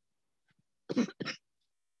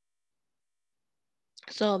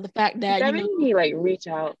 So the fact that That made me like reach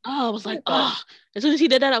out. oh, I was I like, thought, oh, as soon as he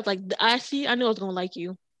did that, I was like, I see, I knew I was gonna like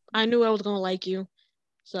you. I knew I was gonna like you.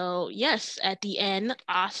 So yes, at the end,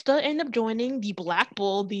 Asta ended up joining the Black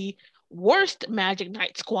Bull, the worst Magic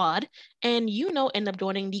Knight squad, and ended up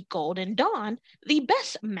joining the Golden Dawn, the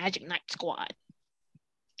best Magic Knight squad.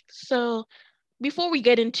 So before we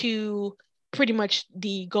get into pretty much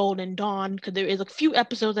the Golden Dawn, because there is a few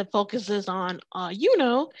episodes that focuses on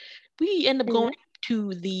we end up going mm-hmm.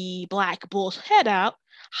 to the Black Bull's hideout,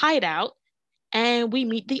 and we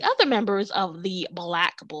meet the other members of the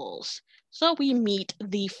Black Bulls. So we meet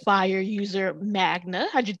the fire user Magna.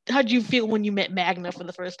 How'd you feel when you met Magna for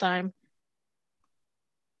the first time?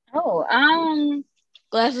 Oh,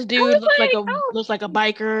 Glasses I dude was looks like like, a oh, looks like a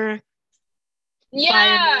biker.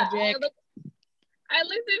 yeah. Fire magic. I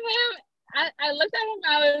looked at him. I looked at him.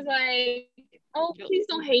 I was like, oh, please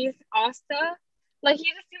don't hate Asta. Like he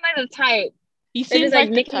just seemed like the type He that just seems like like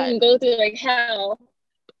the making type. him go through like hell.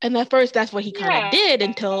 And at first that's what he kind of Yeah. did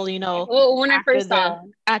until Well, when I after first the saw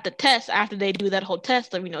him. at the test, after they do that whole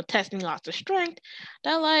test of testing lots of strength.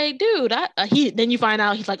 They're like, dude, he then you find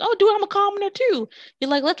out he's like, oh dude, I'm a commoner too. He's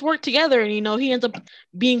like, let's work together. And he ends up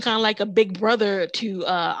being kind of like a big brother to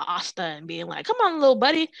Asta and being like, come on little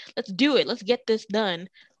buddy, let's do it, let's get this done.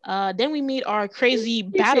 Then we meet our crazy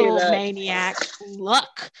You say battle that. maniac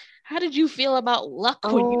Luck. How did you feel about Luck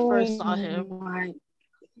when you Oh first saw him? my!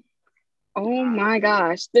 Oh my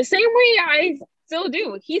gosh. The same way I still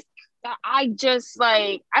do. I just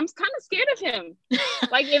like, I'm kind of scared of him.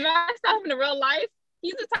 Like, if I saw him in real life,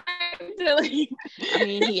 he's the type to like, I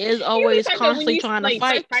mean, he he's is the type always that when you constantly trying like to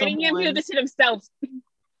start fight fighting him, he'll just someone. hit himself.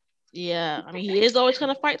 Yeah, I mean, he is always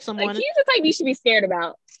trying to fight Like, someone, he's the type you should be scared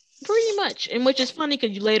about. pretty much. And which is funny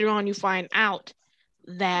because you later on you find out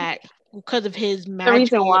that because of his The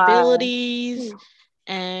reason magical why. abilities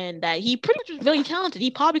and that he pretty much was really talented,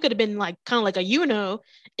 he probably could have been like kind of like a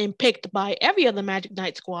and picked by every other Magic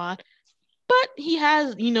Knight squad. But he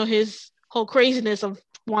has, his whole craziness of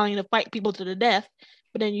wanting to fight people to the death.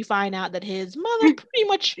 But then you find out that his mother pretty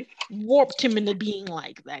much warped him into being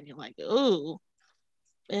like that. And you're like, oh,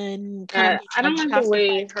 and kind of made I like don't you like the have to way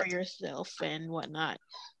fight for yourself and whatnot.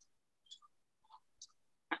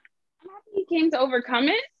 I'm happy he came to overcome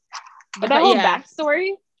it. But that But whole yeah, backstory,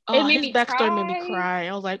 it oh, made his me backstory made me cry. cry.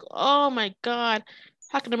 I was like, oh my god,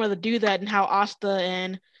 how can a mother do that? And how Asta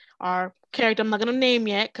and our character, I'm not gonna name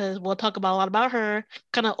yet because we'll talk about a lot about her,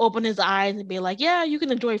 kind of open his eyes and be like, yeah, you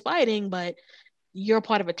can enjoy fighting, but you're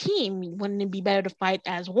part of a team. Wouldn't it be better to fight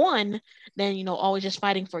as one than, always just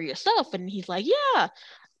fighting for yourself? And he's like, yeah,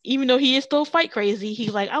 even though he is still fight crazy,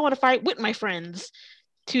 he's like, I want to fight with my friends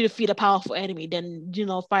to defeat a powerful enemy than,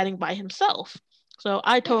 fighting by himself. So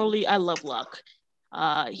I love Luck.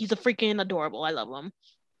 He's a freaking adorable. I love him.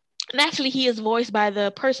 And actually, he is voiced by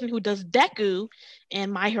the person who does Deku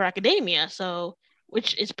in My Hero Academia. So,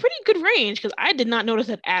 which is pretty good range because I did not notice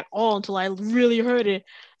it at all until I really heard it.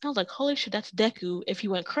 I was like, holy shit, that's Deku if he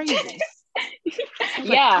went crazy. I was like,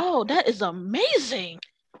 Yeah, oh, that is amazing.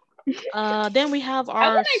 Then we have I our.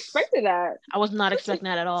 wouldn't have expected that. I was not expecting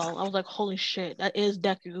that at all. I was like, holy shit, that is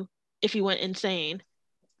Deku if he went insane.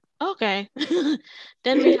 Okay.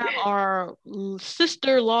 Then we have our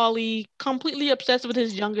sister Lolly, completely obsessed with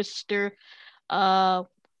his younger sister, uh,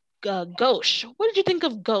 Ghosh. What did you think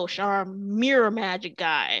of Ghosh, our mirror magic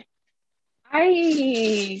guy?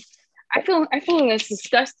 I I feel that's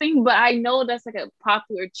disgusting, but I know that's like a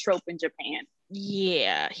popular trope in Japan.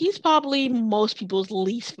 Yeah, he's probably most people's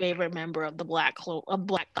least favorite member of the Black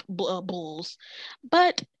Bulls,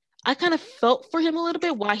 but I kind of felt for him a little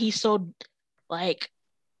bit why he's so like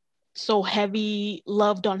so heavy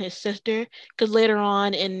loved on his sister because later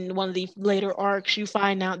on in one of the later arcs you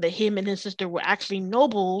find out that him and his sister were actually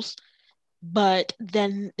nobles, but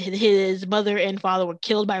then his mother and father were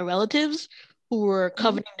killed by relatives who were Mm-hmm.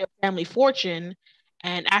 coveting their family fortune.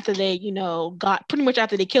 And after they, got pretty much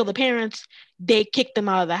after they killed the parents, they kicked them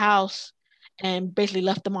out of the house and basically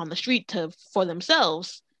left them on the street to for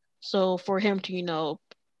themselves. So for him to,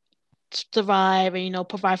 survive and,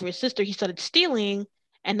 provide for his sister, he started stealing,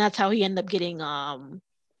 and that's how he ended up getting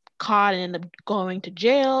caught and ended up going to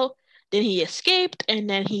jail. Then he escaped, and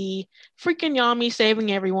then he freaking Yami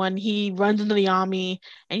saving everyone. He runs into the Yami,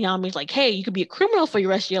 and Yami's like, "Hey, you could be a criminal for the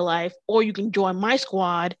rest of your life, or you can join my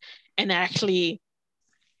squad and actually,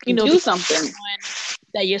 Do become something. someone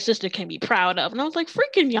that your sister can be proud of." And I was like,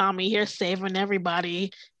 "Freaking Yami here, saving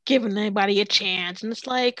everybody, giving everybody a chance," and it's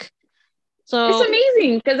like, It's so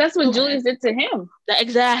amazing because that's what go ahead. Julius did to him.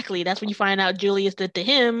 Exactly. That's when you find out Julius did to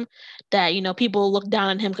him that, people looked down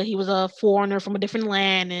on him because he was a foreigner from a different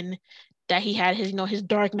land and that he had his, his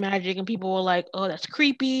dark magic and people were like, oh, that's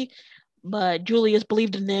creepy. But Julius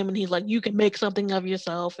believed in him and he's like, you can make something of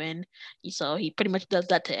yourself. And so he pretty much does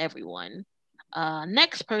that to everyone.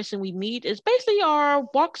 Next person we meet is basically our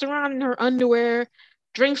walks around in her underwear,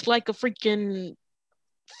 drinks like a freaking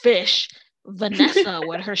fish. Vanessa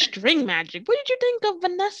with her string magic. What did you think of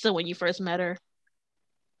Vanessa when you first met her?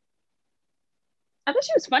 I thought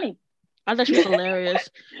she was funny. I thought she was hilarious.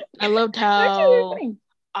 I loved I thought she was how funny.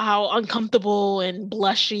 uncomfortable and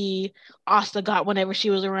blushy Asta got whenever she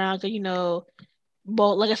was around. Cause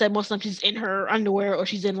well, like I said, most of the time she's in her underwear or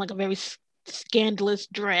she's in like a very scandalous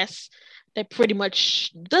dress that pretty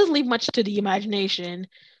much doesn't leave much to the imagination.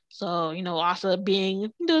 So Asta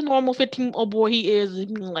being the normal 15-year-old boy he is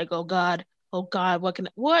being like, oh God,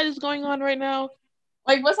 what is going on right now?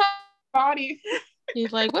 Like, what's happening body?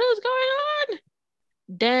 He's like, what is going on?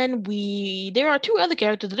 Then there are two other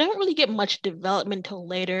characters that don't really get much development till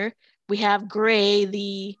later. We have Gray,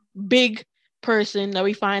 the big person that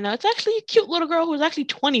we find out it's actually a cute little girl who's actually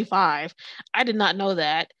 25. I did not know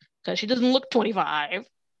that because she doesn't look 25.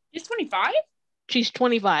 She's 25? She's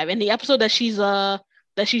 25. In the episode that she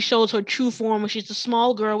shows her true form, she's a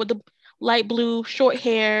small girl with the light blue short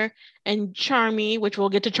hair, and Charmy, which we'll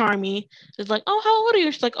get to Charmy, is like, oh, how old are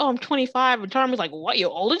you? She's like, oh, I'm 25. And Charmy's like, what? You're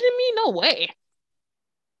older than me? No way.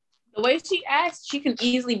 The way she acts, she can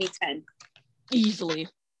easily be 10. Easily.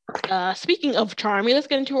 Speaking of Charmy, let's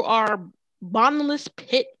get into our bottomless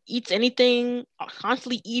pit, eats anything,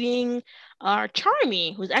 constantly eating.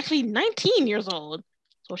 Charmy, who's actually 19 years old.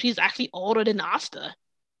 So she's actually older than Asta.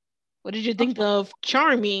 What did you think of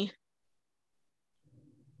Charmy?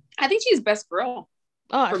 I think she's best girl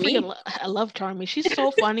Oh, for me. I love Charmy. She's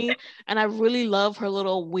so funny, and I really love her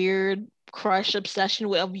little weird crush obsession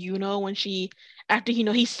with Yuno when she after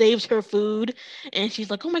he saves her food, and she's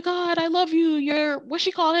like, "Oh my God, I love you. You're what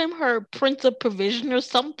she called him, her prince of provision or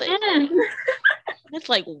something." Mm. And it's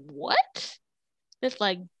like, what? It's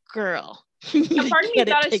like, girl, A you part of me get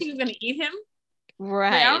it. thought that she was gonna eat him.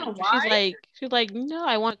 Like I Right. don't know She's why. like, no,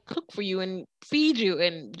 I want to cook for you and feed you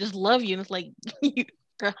and just love you. And it's like, you're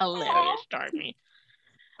Aww. hilarious, Charmy.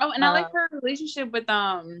 Oh, and I like Uh, her relationship with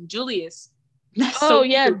Julius. That's Oh so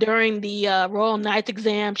yeah, cute. during the Royal Knights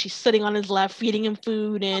exam, she's sitting on his lap, feeding him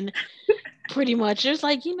food, and pretty much just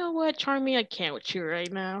like, you know what, Charmy, I can't with you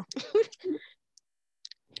right now.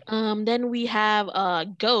 Then we have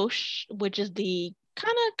Ghosh, which is the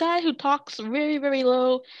kind of guy who talks very, very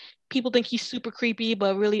low. People think he's super creepy,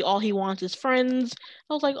 but really all he wants is friends.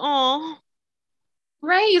 I was like, oh,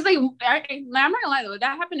 Right? He's like, I'm not gonna lie though,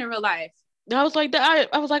 that happened in real life. I was like that.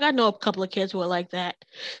 I was like, I know a couple of kids who are like that.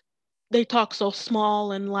 They talk so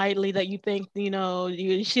small and lightly that you think,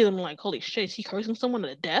 you see them like, holy shit, is he cursing someone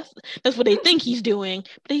to death? That's what they think he's doing.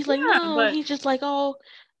 But he's like, Yeah, no, but he's just like, oh,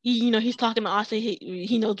 he's talking to Asa.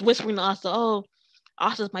 He knows, whispering to Asa, oh,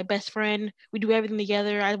 Asa's my best friend. We do everything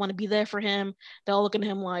together. I want to be there for him. They're all looking at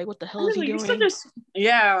him like, what the hell I'm is just he like, you're such doing?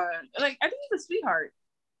 yeah. Like I think he's a sweetheart.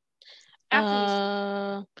 Absolutely.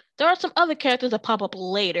 Uh, there are some other characters that pop up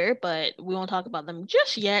later, but we won't talk about them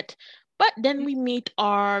just yet. But then we meet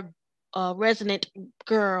our resident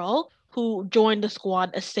girl who joined the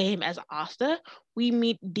squad the same as Asta. We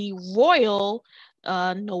meet the royal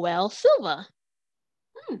Noelle Silva.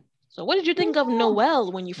 Hmm. So, what did you think of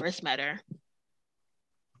Noelle when you first met her?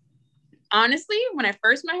 Honestly, when I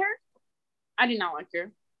first met her, I did not like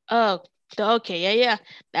her. Oh, okay, yeah, yeah.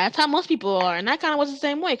 That's how most people are, and that kind of was the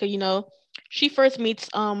same way. Cause she first meets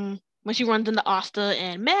when she runs into Asta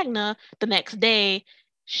and Magna the next day,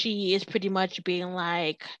 she is pretty much being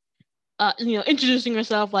like, introducing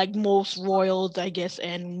herself like most royals, I guess,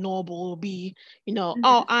 and noble will be, oh,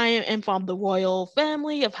 Mm-hmm. I am from the royal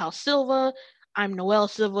family of House Silva. I'm Noelle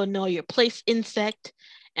Silva. Know your place, insect.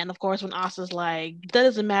 And of course, when Asta's like, that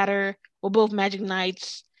doesn't matter. We're both magic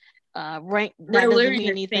knights. Rank that We're doesn't learning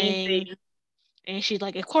mean the same anything. thing. And she's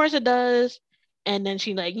like, of course it does. And then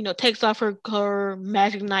she like, takes off her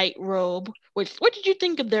magic knight robe. Which what did you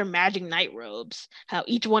think of their magic knight robes? How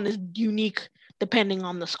each one is unique depending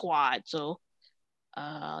on the squad. So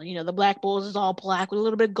the Black Bulls is all black with a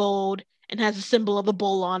little bit of gold and has a symbol of the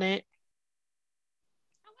bull on it.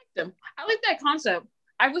 I like them. I like that concept.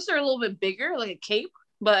 I wish they were a little bit bigger, like a cape,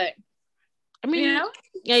 but I you mean, know,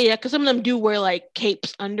 yeah, yeah, because some of them do wear like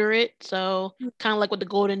capes under it, so kind of like what the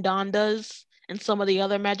Golden Dawn does and some of the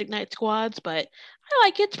other Magic Knight squads. But I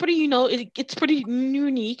like it. It's pretty, it's pretty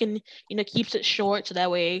unique and keeps it short, so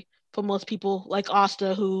that way for most people like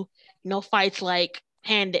Asta who fights like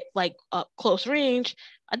like close range.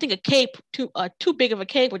 I think a cape too big of a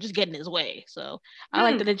cape would just get in his way. So I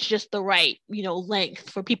like mm, that it's just the right length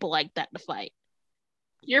for people like that to fight.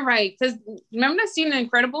 you're right. Because remember that scene in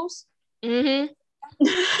Incredibles? Mm-hmm.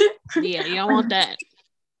 Yeah, you don't want that.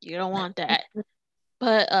 You don't want that.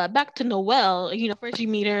 But back to Noelle, first you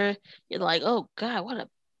meet her, you're like, oh God, what a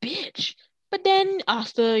bitch. But then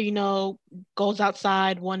Asta, goes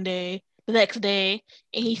outside one day, the next day,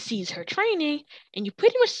 and he sees her training, and you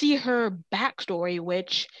pretty much see her backstory,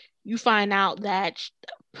 which you find out that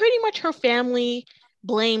pretty much her family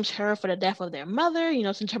blames her for the death of their mother,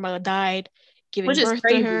 since her mother died Which giving is birth to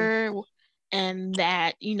crazy. her, and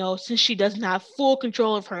that, since she doesn't have full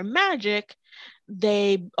control of her magic,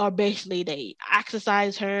 they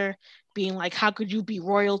exercise her, being like, how could you be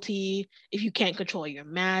royalty if you can't control your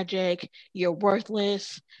magic? You're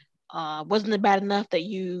worthless. Wasn't it bad enough that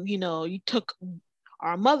you took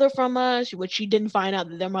our mother from us, which you didn't find out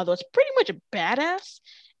that their mother was pretty much a badass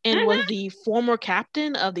and was Mm-hmm. the former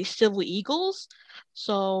captain of the Silver Eagles.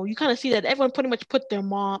 So you kind of see that everyone pretty much put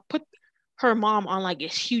her mom on like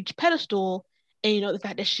this huge pedestal, and the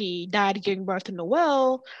fact that she died giving birth to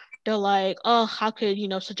Noelle, they're like, oh, how could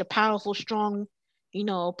such a powerful, strong,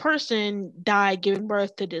 person die giving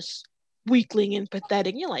birth to this weakling and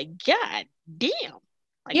pathetic? You're like, God damn,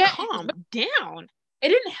 like Yeah, calm down. it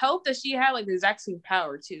didn't help that she had like the exact same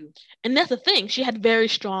power too, And that's the thing. She had very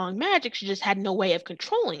strong magic. She just had no way of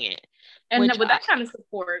controlling it. and Which with that kind of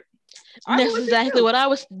support. I That's would be exactly too. what I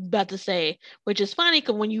was about to say, which is funny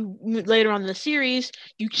because when you later on in the series,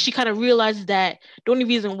 she kind of realizes that the only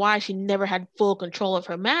reason why she never had full control of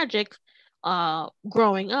her magic,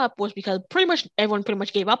 growing up was because pretty much everyone pretty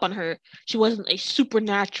much gave up on her. She wasn't a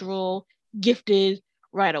supernatural gifted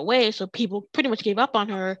right away, so people pretty much gave up on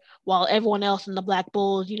her, while everyone else in the Black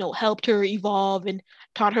Bulls, helped her evolve and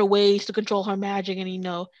taught her ways to control her magic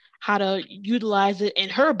and how to utilize it in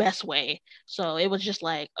her best way. So it was just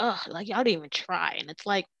like, ugh, like y'all didn't even try. And it's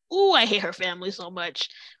like, ooh, I hate her family so much.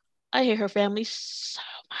 I hate her family so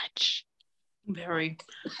much. Very.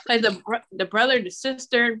 Like the brother, the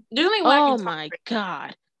sister. There's only one I can Oh talk my about.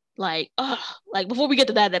 God. Like, ugh, like before we get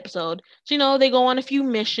to that episode, so they go on a few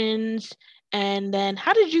missions. And then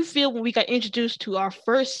how did you feel when we got introduced to our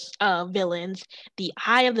first villains, the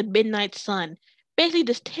Eye of the Midnight Sun? Basically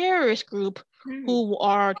this terrorist group Hmm. who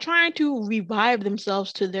are trying to revive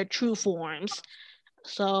themselves to their true forms.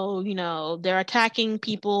 So, they're attacking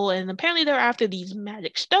people, and apparently they're after these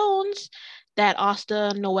magic stones that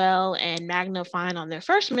Asta, Noel, and Magna find on their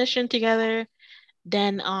first mission together.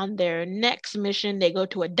 Then on their next mission, they go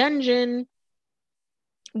to a dungeon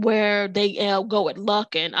where they go with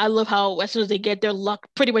Luck, and I love how as soon as they get there, Luck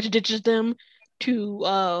pretty much ditches them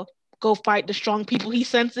to go fight the strong people he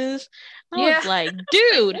senses. I Yeah. was like, Like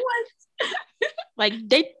dude, what? like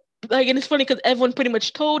they and it's funny because everyone pretty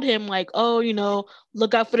much told him like, oh,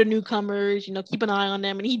 look out for the newcomers, keep an eye on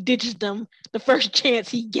them, and he ditches them the first chance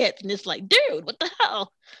he gets, and it's like, dude, what the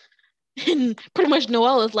hell? And pretty much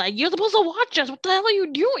Noel is like, you're supposed to watch us. What the hell are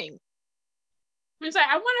you doing? He's like,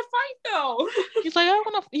 I want to fight though. He's like, I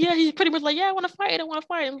want to. Yeah, he's pretty much like, yeah, I want to fight. I want to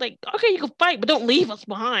fight. And I'm like, okay, you can fight, but don't leave us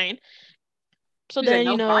behind. So He's like,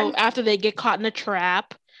 then, no fight. after they get caught in a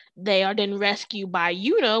trap, they are then rescued by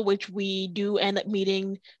Yuno, which we do end up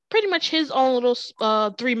meeting pretty much his own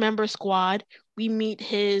little three-member squad. We meet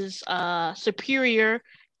his superior,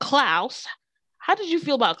 Klaus. How did you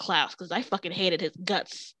feel about Klaus? Because I fucking hated his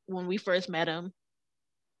guts when we first met him.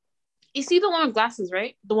 You see the one with glasses,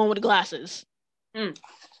 right? The one with the glasses. Mm.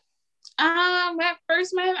 At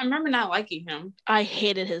first, man, I remember not liking him. I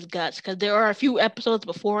hated his guts because there are a few episodes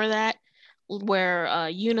before that where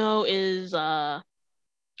Yuno is Did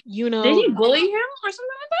Yuno he bully him or something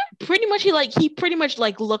like he pretty much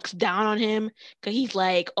like looks down on him because he's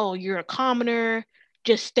like, oh, you're a commoner,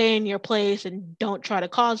 just stay in your place and don't try to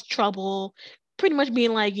cause trouble. Pretty much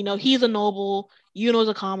being like, he's a noble, Yuno's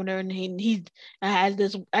a commoner, and he has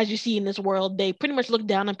this, as you see in this world, they pretty much look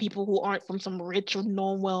down on people who aren't from some rich or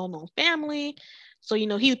known, well-known family. So,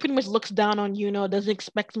 he pretty much looks down on doesn't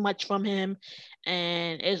expect much from him,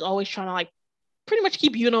 and is always trying to like pretty much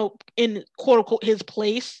keep in quote unquote his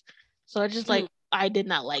place. So it's just that? like I did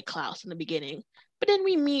not like Klaus in the beginning. But then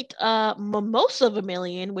we meet Mimosa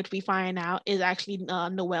Vermilion, which we find out is actually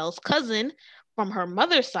Noelle's cousin from her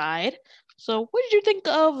mother's side. So what did you think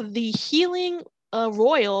of the healing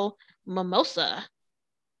royal Mimosa?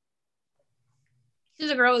 She's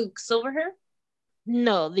a girl with silver hair.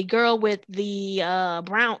 No, the girl with the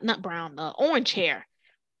brown, not brown, orange hair.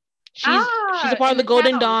 She's a part of In the the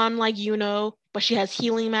Golden town. Dawn, like but she has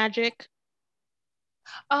healing magic.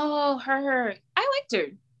 Oh, her. I liked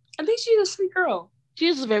her. I think she's a sweet girl.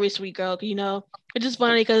 She's a very sweet girl, It's just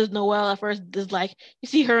funny because Noelle at first is like, you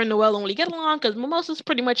see her and Noelle don't really get along because Mimosa's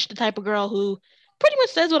pretty much the type of girl who pretty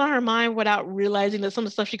much says what's on her mind without realizing that some of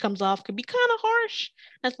the stuff she comes off could be kind of harsh.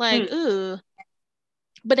 That's like, Hmm. ugh.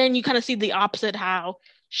 But then you kind of see the opposite, how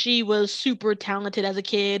she was super talented as a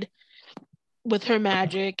kid with her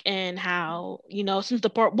magic, and how since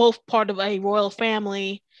both part of a royal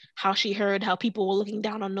family, how she heard how people were looking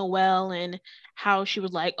down on Noelle, and how she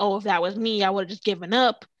was like, oh, if that was me, I would have just given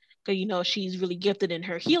up because she's really gifted in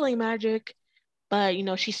her healing magic. But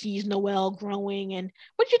she sees Noelle growing. And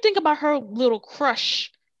what do you think about her little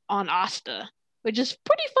crush on Asta? Which is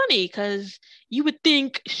pretty funny because you would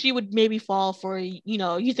think she would maybe fall for,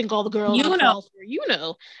 you think all the girls would You know, fall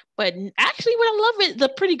for, but actually what I love is the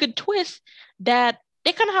pretty good twist that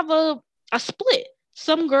they kind of have a split.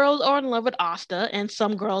 Some girls are in love with Asta and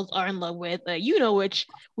some girls are in love with which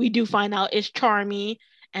we do find out is Charmy,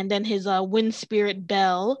 and then his wind spirit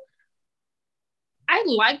Belle. I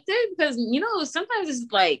liked it because sometimes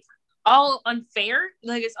it's like all unfair.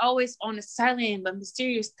 Like it's always on a silent but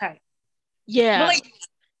mysterious type. But Yeah, like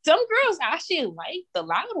some girls actually like the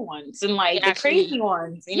loud ones and They like the actually, crazy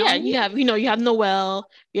ones. You know what yeah, I mean? you have Noelle,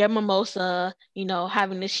 you have Mimosa,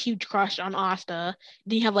 having this huge crush on Asta.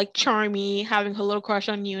 Then you have like Charmy having her little crush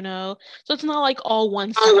on So it's not like all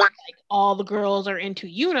one side, like all the girls are into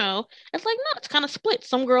It's like no, it's kind of split.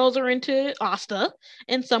 Some girls are into Asta,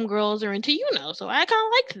 and some girls are into So I kind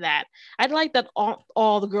of liked that. I like that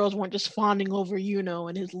all the girls weren't just fawning over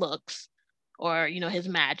and his looks, or his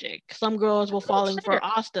magic. Some girls were Oh, falling for sure.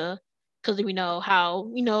 Asta because we know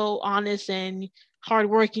how honest and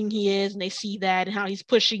hardworking he is, and they see that and how he's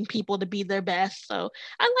pushing people to be their best. So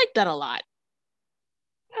I like that a lot.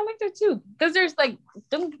 I like that too because there's like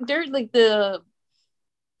they're like the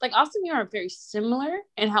like Austin and you are very similar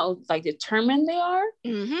in how like determined they are.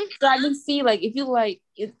 Mm-hmm. So I can see like if you like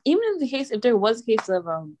even in the case if there was a case of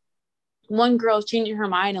one girl changing her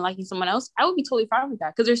mind and liking someone else, I would be totally fine with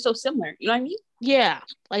that because they're so similar. You know what I mean? Yeah,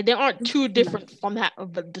 like they aren't too different from that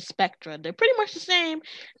of the spectrum. They're pretty much the same,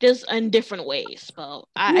 just in different ways. So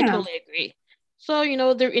I Yeah. totally agree. So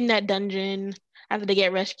they're in that dungeon after they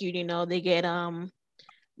get rescued. They get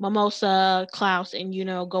Mimosa, Klaus, and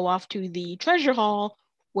go off to the treasure hall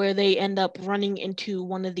where they end up running into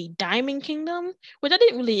one of the Diamond Kingdom, which I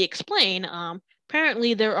didn't really explain.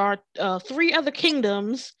 Apparently there are three other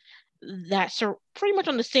kingdoms that are pretty much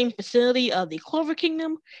on the same facility of the Clover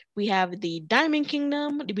Kingdom. We have the Diamond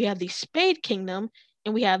Kingdom, we have the Spade Kingdom,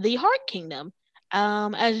 and we have the Heart Kingdom.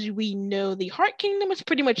 As we know, the Heart Kingdom is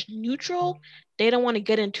pretty much neutral. They don't want to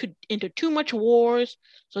get into too much wars,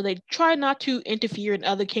 so they try not to interfere in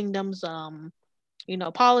other kingdoms,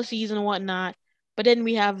 policies and whatnot. But then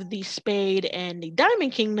we have the Spade and the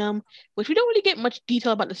Diamond Kingdom, which we don't really get much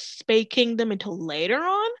detail about the Spade Kingdom until later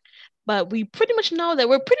on. But we pretty much know that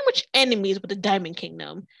we're pretty much enemies with the Diamond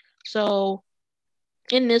Kingdom. So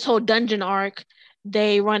in this whole dungeon arc,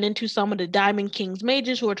 they run into some of the Diamond King's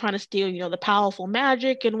mages who are trying to steal, the powerful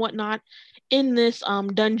magic and whatnot in this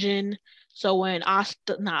dungeon. So when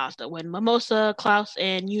when Mimosa, Klaus,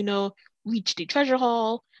 and reach the treasure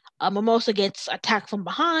hall, Mimosa gets attacked from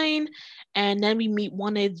behind, and then we meet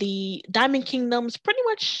one of the Diamond Kingdom's pretty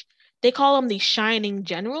much they call them the Shining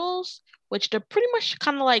Generals, which they're pretty much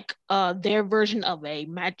kind of like their version of a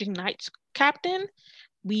Magic Knights captain.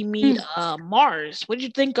 We meet Mm. Mars. What did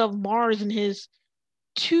you think of Mars and his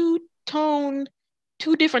two tone,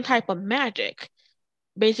 two different type of magic?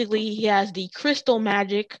 Basically, he has the crystal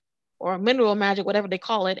magic or mineral magic, whatever they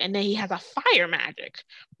call it, and then he has a fire magic,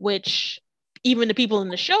 which even the people in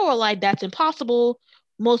the show are like, that's impossible.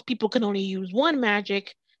 Most people can only use one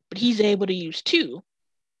magic, but he's able to use two.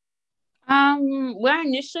 When I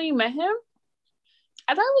initially met him,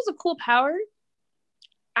 I thought it was a cool power.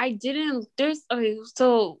 I didn't. There's okay.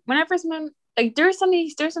 So when I first met him, like there's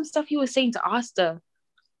some stuff he was saying to Asta.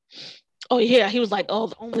 Oh yeah, he was like,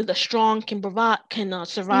 "Oh, only the strong can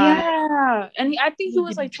survive. Yeah, and I think he Need to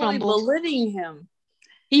was be like totally trumbled." belittling him,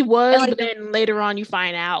 He and was, like but then later on you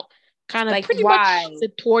find out kind of like pretty much why? the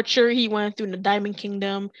torture he went through in the Diamond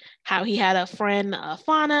Kingdom, how he had a friend,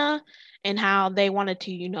 Fauna, and how they wanted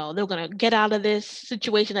to, they were gonna get out of this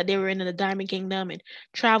situation that they were in the Diamond Kingdom and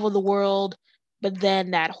travel the world. But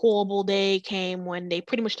then that horrible day came when they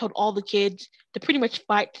pretty much told all the kids to pretty much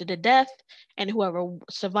fight to the death, and whoever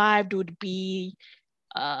survived would be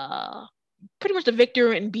uh pretty much the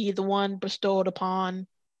victor and be the one bestowed upon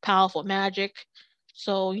powerful magic.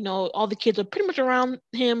 So, all the kids are pretty much around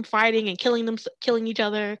him fighting and killing each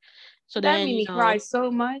other. So That then, made me cry so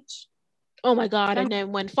much. oh my god, That and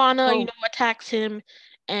then when Fauna, so attacks him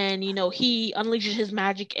and he unleashes his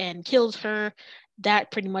magic and kills her,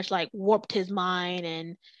 that pretty much like warped his mind.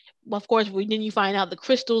 And of course, then you find out the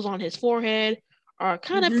crystals on his forehead are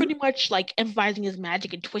kind of mm-hmm. pretty much like emphasizing his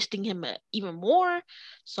magic and twisting him even more.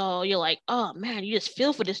 So you're like, oh man, you just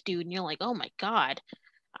feel for this dude, and you're like, oh my god,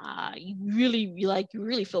 you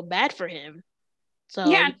really feel bad for him. So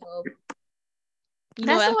Yeah, you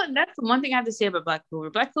know, that's the one thing I have to say about Black Clover.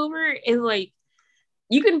 Black Clover is like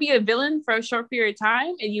you can be a villain for a short period of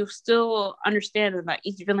time and you still understand that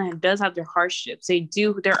each villain does have their hardships.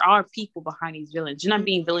 There are people behind these villains. You're not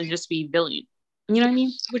being villain just to be villain. You know what I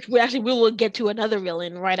mean? which we will get to another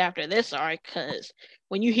villain right after this arc, because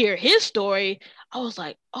when you hear his story, I was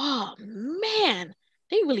like, oh man,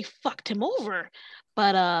 they really fucked him over.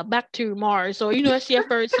 But back to Mars. So at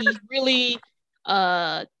first he's really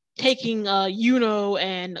uh taking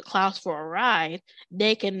and Klaus for a ride.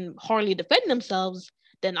 They can hardly defend themselves.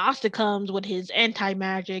 Then Asta comes with his anti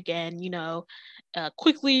magic and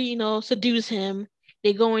quickly seduce him.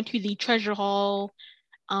 They go into the treasure hall.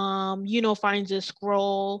 Finds a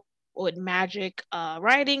scroll with magic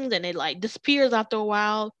writings, and it like disappears after a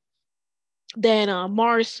while. Then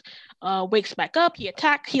Mars wakes back up. He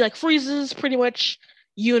attacks. He like freezes pretty much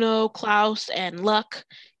Klaus, and Luck.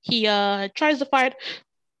 He tries to fight.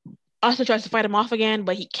 Asta tries to fight him off again,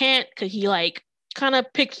 but he can't because he like kind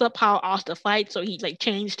of picks up how Asta fights, so he like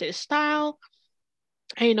changed his style.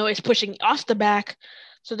 And, it's pushing Asta back.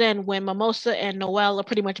 So then when Mimosa and Noelle are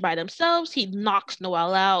pretty much by themselves, he knocks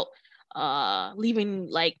Noelle out, leaving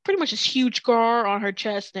like pretty much this huge scar on her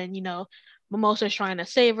chest. And Mimosa's trying to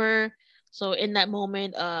save her. So in that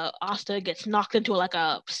moment, Asta gets knocked into like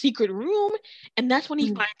a secret room, and that's when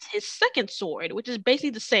he Mm. finds his second sword, which is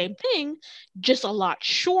basically the same thing, just a lot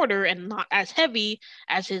shorter and not as heavy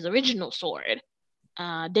as his original sword.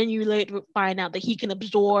 Then you later find out that he can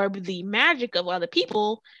absorb the magic of other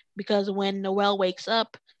people because when Noelle wakes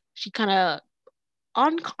up, she kind of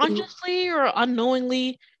unconsciously or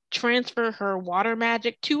unknowingly transfer her water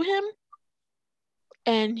magic to him,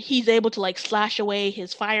 and he's able to like slash away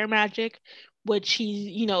his fire magic, which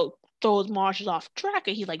throws Marsh off track.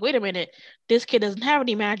 And he's like, wait a minute, this kid doesn't have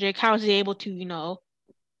any magic. How is he able to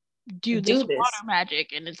do this Do water this.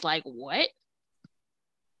 magic? And it's like, what?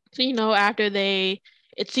 So after it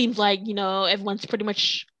seems like everyone's pretty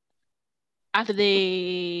much after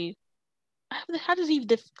they how does he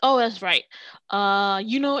oh, that's right.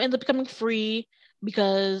 Ends up becoming free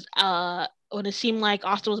because when it seemed like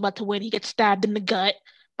Austin was about to win, he gets stabbed in the gut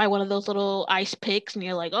by one of those little ice picks, and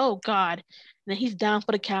you're like, oh god. And then he's down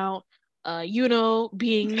for the count.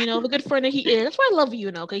 Being, the good friend that he is. That's why I love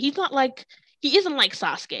because he isn't like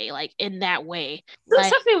Sasuke, like in that way. So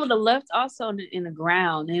Like, some people would have left also in the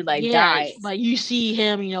ground and like yeah, died. but you see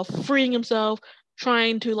him, freeing himself,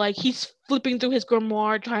 trying to like he's flipping through his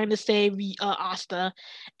grimoire, trying to save Asta,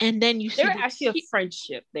 and then you see There's this. actually a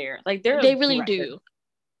friendship there. Like they're a They really brother. do.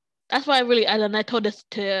 That's why and I told this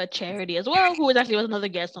to Charity as well, who was another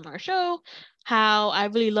guest on our show, how I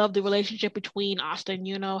really love the relationship between Asta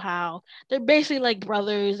and how they're basically like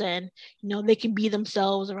brothers, and they can be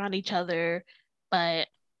themselves around each other, but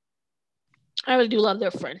I really do love their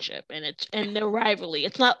friendship and their rivalry.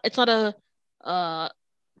 It's not uh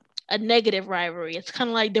a negative rivalry. It's kind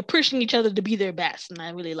of like they're pushing each other to be their best, and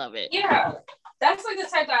I really love it. Yeah, that's like the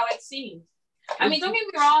type that I like seeing. I mean, don't get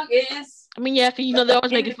me wrong, it is I mean, yeah, because they're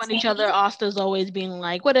always making fun of each other. entertaining. Asta's always being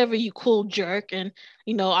like, "Whatever, you cool jerk," and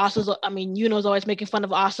I mean, always making fun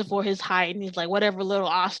of Asta for his height, and he's like, "Whatever, little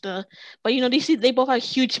Asta." But they both have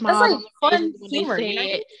huge That's smiles like on their fun faces when they humor, say you know?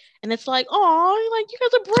 it, and it's like, "Oh, like you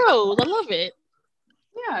guys are bros." I love it.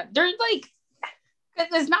 Yeah, they're like,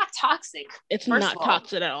 it's not toxic. It's First not of all,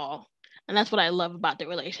 toxic at all, and that's what I love about the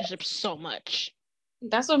relationship so much.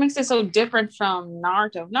 that's what makes it so different from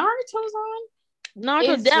Naruto. Naruto's on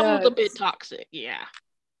Naruto, is that was a bit just toxic, yeah.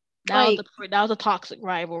 like That was a toxic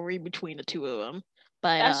rivalry between the two of them.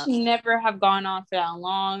 But that should never have gone on for that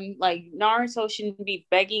long. Like Naruto shouldn't be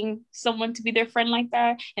begging someone to be their friend like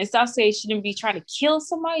that, and Sasuke shouldn't be trying to kill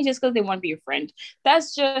somebody just because they want to be your friend.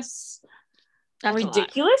 That's just that's a lot.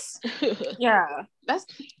 ridiculous. Yeah, that's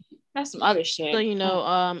some other So, shit.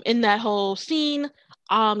 in that whole scene,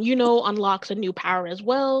 unlocks a new power as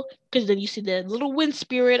well. Because then you see the little wind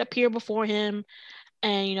spirit appear before him,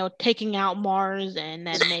 and taking out Mars, and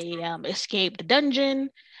then they escape the dungeon.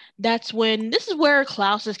 This is where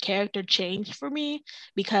Klaus's character changed for me,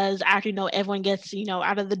 because after everyone gets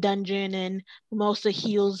out of the dungeon, and Mimosa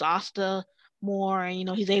heals Asta more, and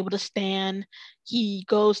he's able to stand. He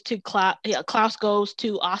goes to Klaus goes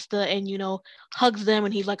to Asta and hugs them,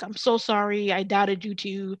 and he's like, I'm so sorry, I doubted you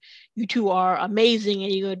two. You two are amazing,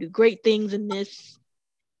 and you're gonna do great things in the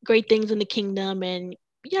kingdom. And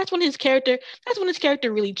yeah, that's when his character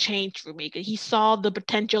really changed for me, because he saw the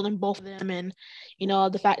potential in both of them, and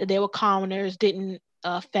the fact that they were commoners didn't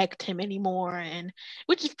affect him anymore. And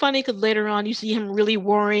which is funny because later on you see him really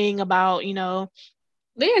worrying about Yeah,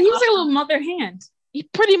 he was like a Asta. little mother hand.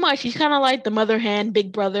 He's kind of like the mother hand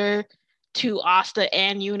big brother to Asta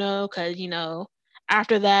and because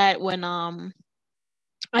after that, when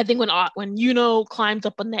I think when climbs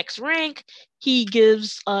up a next rank, he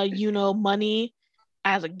gives money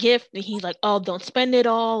as a gift, and he's like, oh, don't spend it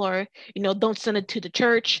all, or don't send it to the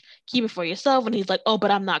church, keep it for yourself. And he's like, oh, but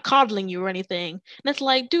I'm not coddling you or anything. And it's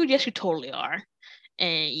like, dude, yes, you totally are.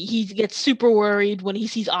 And he gets super worried when he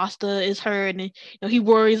sees Asta is hurt, and he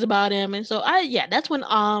worries about him. And so that's when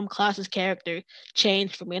Klaus's character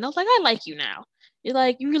changed for me, and I was like, I like you now. You're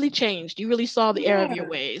like, you really changed. You really saw the error of your Yeah,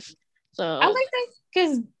 ways. I So like that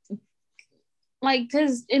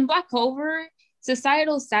because in Black Clover,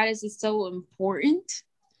 societal status is so important.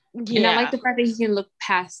 And I like Yeah. the fact that he can look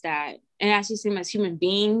past that and actually see them as human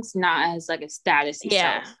beings, not as like a status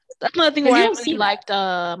Yeah. itself. That's another thing Because why you I don't really see that. liked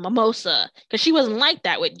Mimosa, because she wasn't like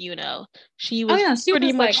that with She Oh was yeah, she pretty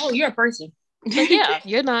was like, "Oh, much you're a person." like, yeah,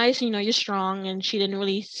 you're nice, you're strong, and she didn't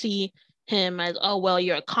really see him as, oh well,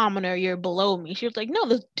 you're a commoner, you're below me. She was like, no,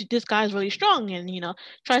 this guy's really strong, and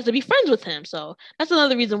tries to be friends with him. So that's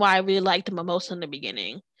another reason why I really liked Mimosa in the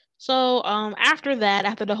beginning. So after that,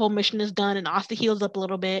 after the whole mission is done and Asta heals up a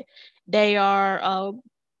little bit, they are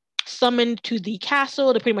summoned to the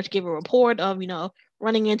castle to pretty much give a report of,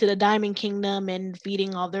 running into the Diamond Kingdom and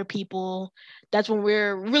feeding all their people. That's when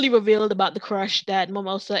we're really revealed about the crush that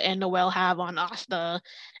Mimosa and Noelle have on Asta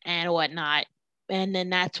and whatnot. And then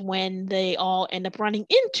that's when they all end up running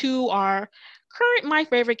into our current my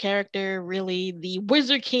favorite character, really, the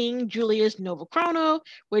Wizard King Julius Novachrono.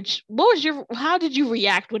 Which what was your how did you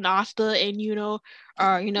react when Asta and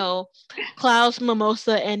Klaus,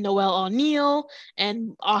 Mimosa, and Noelle O'Neill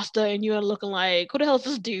and Asta and you are looking like, who the hell is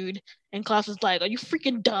this dude? And Klaus is like, are you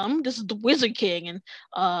freaking dumb? This is the Wizard King. And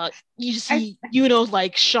you I, see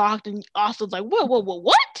like shocked, and Asta's like, whoa,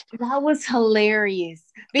 what? that was hilarious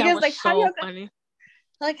That because was like so funny.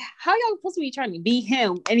 how y'all supposed to be trying to be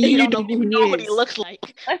him and And you you don't know don't who even he know what he is? looks like.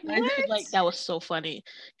 Like And I what? just like that was so funny.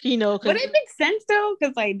 But Because it makes sense though,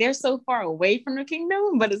 because like they're so far away from the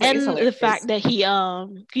kingdom. But it's like it's and the hilarious. fact that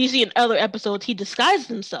you see in other episodes he disguised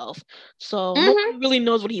himself, so no Mm-hmm. one really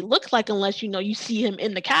knows what he looks like unless you see him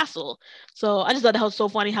in the castle. So I just thought that was so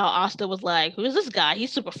funny how Asta was like, who is this guy?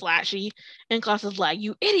 He's super flashy. And Klaus is like,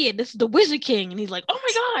 you idiot, this is the Wizard King. And he's like, oh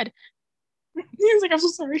my god. He was like, I'm so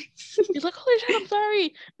sorry. He's like, holy shit, I'm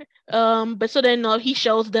sorry. But so then he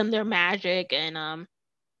shows them their magic, and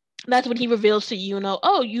that's when he reveals to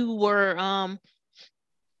oh, you were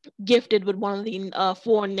gifted with one of the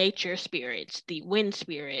four nature spirits, the wind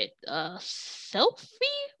spirit, Selfie,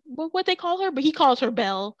 what they call her, but he calls her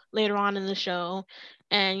Belle later on in the show,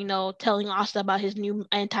 and telling Asta about his new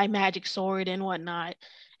anti magic sword and whatnot,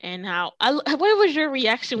 and how what was your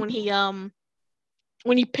reaction when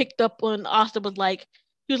he picked up when Asta was like.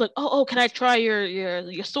 He was like, "Oh, can I try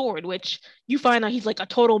your sword?" Which you find out he's like a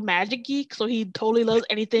total magic geek, so he totally loves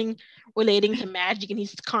anything relating to magic, and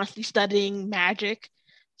he's constantly studying magic.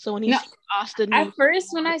 So when he No, sees Austin, at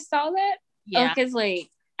first when I saw that, yeah. because like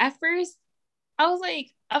at first I was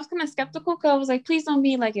kind of skeptical because I was like, please don't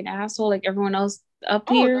be like an asshole like everyone else up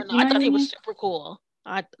Oh no, here. no, You I know what I thought he was mean? super cool.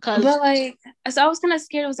 Cause But like, so I was kind of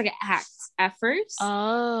scared it was like an act at first.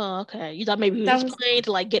 oh, okay. You thought maybe he was That just was playing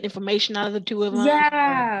to like get information out of the two of them, or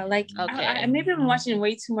yeah. Like I okay, maybe I'm watching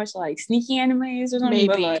way too much like sneaky animes or something.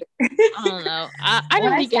 But maybe like I don't know. I when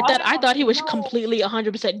didn't I really get saw that. him, I I was thought he like, was no. completely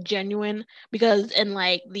 100% genuine because in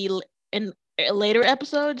like the in later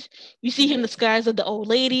episodes, you see him disguised as the old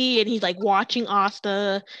lady and he's like watching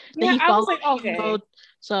Asta. Then Yeah, he I was follows like, okay.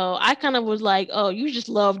 So I kind of was like, oh, you just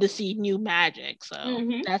love to see new magic. So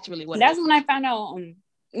Mm-hmm. that's really what it That's was. when I found out.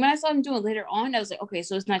 When I saw him doing it later on, I was like, okay,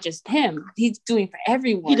 so it's not just him. He's doing for He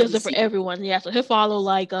everyone does to it for see. everyone. Yeah, so he'll follow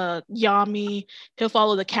like Yami, he'll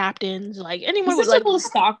follow the captains, like He's anyone with such a like little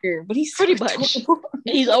stalker, but he's so pretty much. adorable.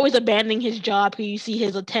 And he's always abandoning his job because you see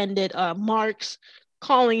his attendant, Marks,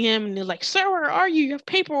 calling him and they're like, "Sir, where are you? You have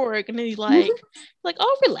paperwork." And then he's like,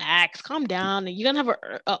 "Oh, relax, calm down. And you're gonna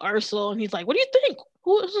have a Ursula." And he's like, "What do you think?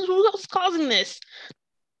 Who else is causing this?"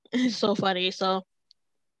 It's so funny. So,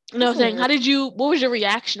 That's I'm saying, hilarious. what was your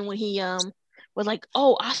reaction when he was like,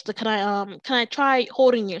 "Oh, Asta, can I try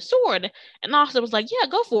holding your sword?" And Asta was like, "Yeah,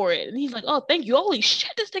 go for it." And he's like, "Oh, thank you. Holy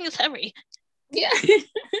shit, this thing is heavy." Yeah.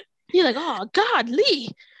 He's like, "Oh God, Lee,"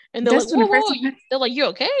 and they're like, That's when "Whoa, the first whoa." time. They're like, "You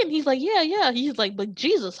okay?" And he's like, "Yeah, yeah." He's like, "But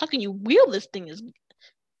Jesus, how can you wield this thing? Is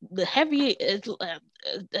the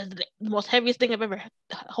most heaviest thing I've ever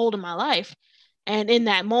hold in my life." And in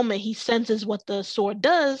that moment, he senses what the sword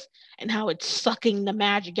does and how it's sucking the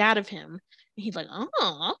magic out of him. And he's like,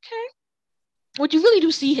 "Oh, okay." What you really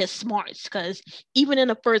do see his smarts, because even in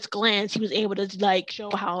the first glance, he was able to like show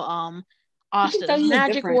how You can tell Asta's he was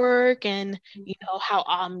magic different. work, and how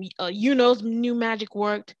Yuno's new magic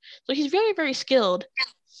worked. So he's very very skilled.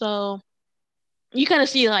 So you kind of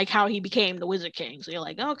see like how he became the Wizard King. So you're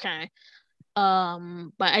like, okay.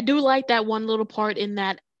 But I do like that one little part in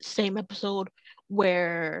that same episode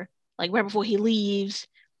where, like, right before he leaves,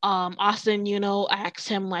 Austin, asks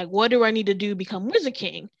him like, what do I need to do to become Wizard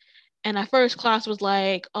King? And at first, Klaus was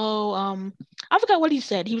like, "Oh, I forgot what he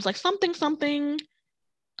said. He was like something, something,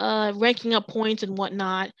 ranking up points and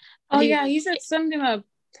whatnot." But Oh he was yeah, like, he said something about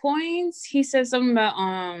points. He said something about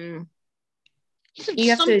he said you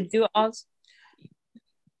have some, to do all.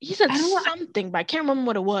 he said I don't know. something, but I can't remember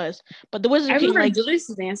what it was. But the Wizard I King, remember like,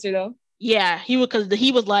 Julius's answer though. Yeah, he was because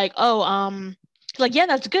he was like, oh, he's like, yeah,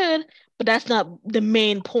 that's good, but that's not the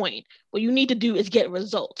main point. What you need to do is get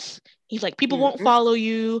results. He's like, people won't Mm-hmm. follow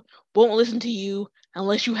you, won't listen to you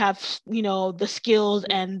unless you have, the skills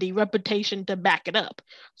and the reputation to back it up.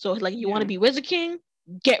 So it's like, you want to Yeah. be Wizard King,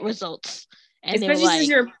 get results. And they were Especially since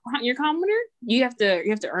like, you're commoner, you have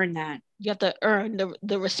to earn that. you have to earn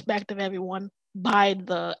the respect of everyone by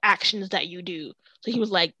the actions that you do. So he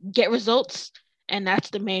was like, get results, and that's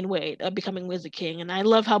the main way of becoming Wizard King. And I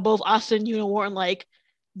love how both Austin and Una weren't like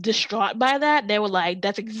distraught by that. They were like,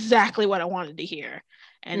 that's exactly what I wanted to hear.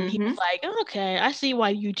 And he was Mm-hmm. like, okay, I see why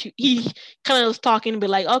you two. He kind of was talking and be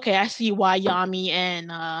like, okay, I see why Yami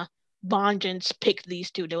and Bonjans picked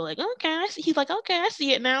these two. They were like, okay, I see. He's like, okay, I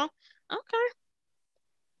see it now. Okay.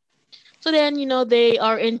 So then, they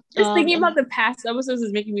are Just thinking in about the past episodes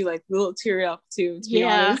is making me like a little teary up too, to be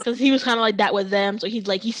yeah, honest. because he was kind of like that with them. So he's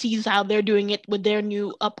like, he sees how they're doing it with their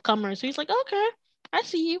new upcomers. So he's like, okay, I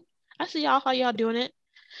see you. I see y'all how y'all doing it.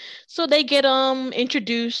 So they get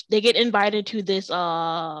introduced. They get invited to this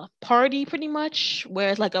party pretty much, where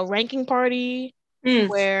it's like a ranking party Mm.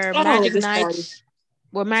 where Oh, Magic this party. Knights,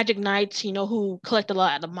 who collect a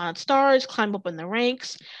lot of amount of stars, climb up in the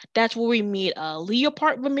ranks. That's where we meet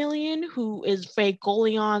Leopard Vermilion, who is Faye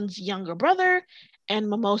Goleon's younger brother, and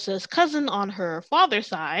Mimosa's cousin on her father's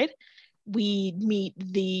side. We meet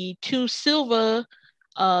the two Silva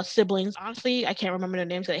siblings. Honestly, I can't remember their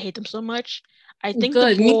names because I hate them so much. I think the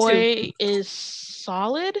Good, me too. boy is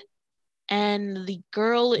Solid and the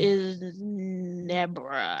girl is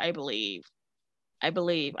Nebra, I believe. I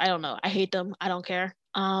don't know. I hate them. I don't care.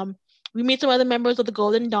 We meet some other members of the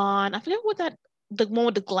Golden Dawn. I forget what the one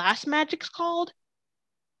with the glass magic's called.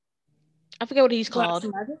 I forget what he's Glass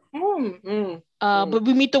called. magic. But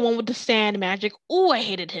we meet the one with the sand magic. Oh, I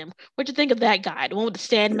hated him. What'd you think of that guy? The one with the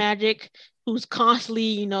sand magic, who's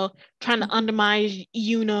constantly, trying to undermine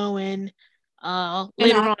Yuno, and And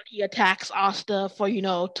later on he attacks Asta for,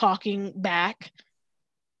 talking back.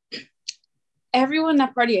 everyone in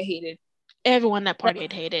that party I hated. Everyone in that Like, party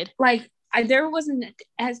had hated. there wasn't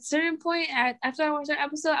at a certain point after I watched that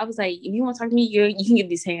episode, I was like, if you want to talk to me, you can give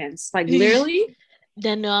these hands. Like literally.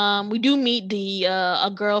 Then we do meet the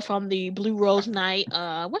a girl from the Blue Rose Night.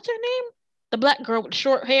 What's her name? The black girl with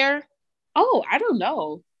short hair. Oh, I don't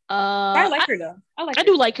know. But I like I her though. I like I her.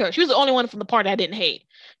 do like her. She was the only one from the party I didn't hate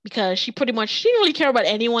because she didn't really care about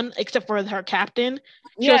anyone except for her captain.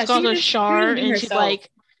 She always Yeah, calls her she was Shar, just being and she's herself. like,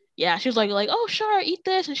 yeah, she was like, oh Shar, eat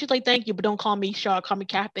this, and she's like, thank you, but don't call me Shar, call me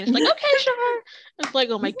Captain. She's like, okay, Shar. It's like,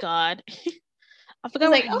 oh my god, I I was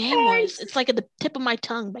forgot what like, her name okay. was. It's like at the tip of my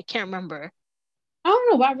tongue, but I can't remember. I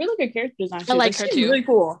don't know, but I really like her character design I too. Like like her she's too. really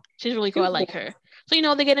cool. She's really She cool. I was like cool. her.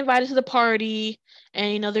 So, they get invited to the party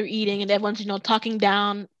and, they're eating and everyone's, talking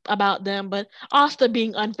down about them. But Asta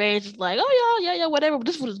being unfazed is like, oh, yeah, yeah, yeah, whatever. But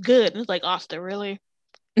this food is good. And it's like, Asta, really?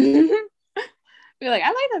 You're like, I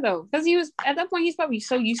like that though. Because he was at that point he's probably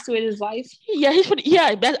so used to it in his life. Yeah, I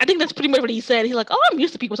think that's pretty much what he said. He's like, oh, I'm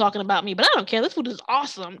used to people talking about me, but I don't care. This food is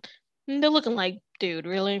awesome. And they're looking like, dude,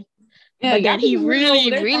 really? Yeah, But y'all then can he move over really,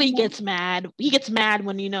 there really talking about. gets mad. He gets mad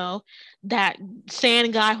when, that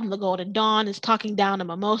sand guy from the Golden Dawn is talking down to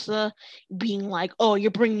Mimosa, being like, oh,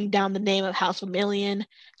 you're bringing down the name of House Vermilion.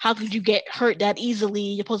 How could you get hurt that easily?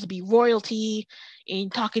 You're supposed to be royalty.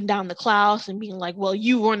 And talking down to Klaus and being like, well,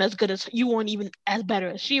 you weren't even as better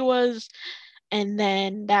as she was. And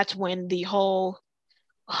then that's when the whole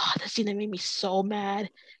the scene that made me so mad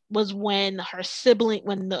was when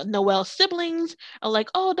when the Noelle's siblings are like,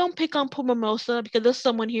 oh, don't pick on poor Mimosa because there's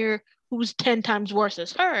someone here who's 10 times worse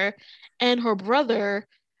as her. And her brother,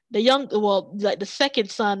 like the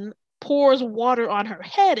second son, pours water on her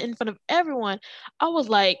head in front of everyone. I was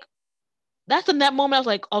like, that's in that moment, I was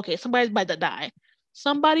like, okay, somebody's about to die.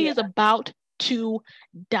 Somebody Yeah. is about to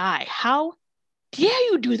die. How dare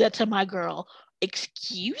you do that to my girl?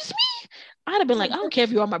 Excuse me? I'd have been like, I Like, don't care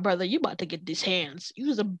if you are my brother, you about to get these hands. You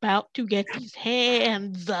was about to get these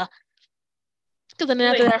hands. Because then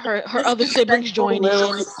after like that, her other siblings disrespectful, join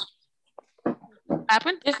literally. in.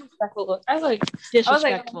 Happened? Disrespectful. I was like,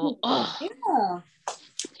 Disrespectful. Ugh. yeah.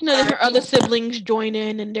 Then her other siblings join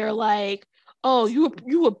in and they're like, "Oh, you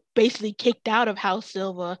were basically kicked out of House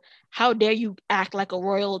Silva. How dare you act like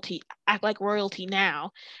royalty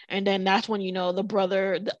now?" And then that's when the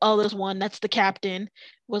brother, the oldest one, that's the captain,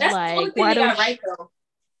 was That's the only like, thing "Why they don't got you?" right though.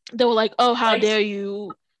 They were like, "Oh, how Like, dare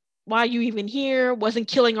you? Why are you even here? Wasn't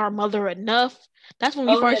killing our mother enough?" That's when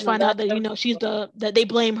we oh yeah, first no, find out that that's that they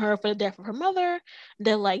blame her for the death of her mother.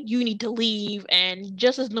 They're like, "You need to leave." And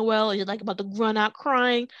just as Noelle is like about to run out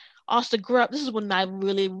crying, Asta grab. This is when I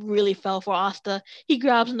really, really fell for Asta. He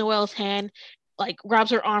grabs Noelle's hand, like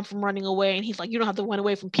grabs her arm from running away, and he's like, "You don't have to run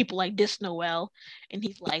away from people like this, Noelle." And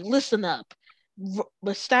he's like, "Listen up.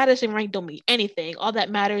 But status and rank don't mean anything. All that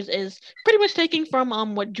matters is pretty much taking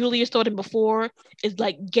from what Julius told him before is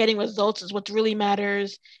like getting results is what really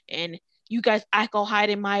matters. And you guys act all high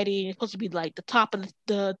and mighty, and you're supposed to be like the top of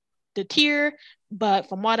the tier, but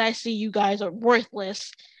from what I see, you guys are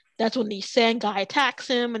worthless." That's when the sand guy attacks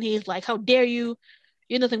him, and he's like, "How dare you?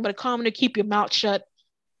 You're nothing but a commoner. Keep your mouth shut."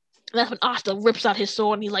 And that's when Asta rips out his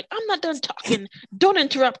sword, and he's like, "I'm not done talking. Don't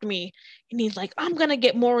interrupt me." And he's like, "I'm gonna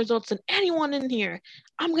get more results than anyone in here.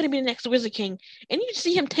 I'm gonna be the next Wizard King." And you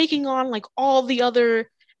see him taking on like all the other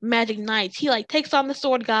Magic Knights. He like takes on the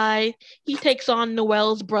sword guy. He takes on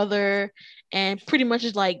Noelle's brother, and pretty much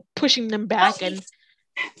is like pushing them back. And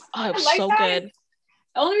oh, it was like so that. good.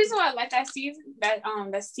 The only reason why I like that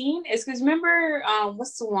scene is because remember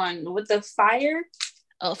what's the one with the fire?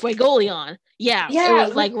 Fuegoleon. Yeah, it Yeah,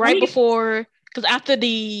 was like right before, because after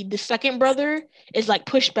the second brother is like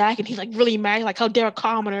pushed back, and he's like really mad, like, "How dare a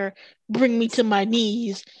commoner bring me to my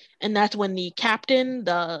knees?" And that's when the captain,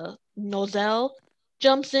 the Nozel,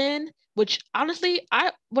 jumps in. Which honestly,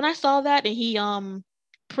 I when I saw that, and he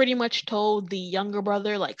pretty much told the younger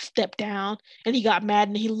brother like step down, and he got mad,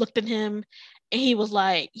 and he looked at him, and he was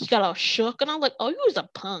like, he got all shook, and I'm like, "Oh, you was a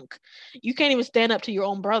punk. You can't even stand up to your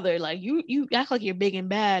own brother. Like you act like you're big and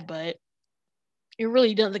bad, but you're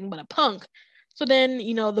really nothing but a punk." So then,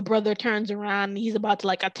 the brother turns around, and he's about to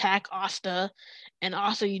like attack Asta, and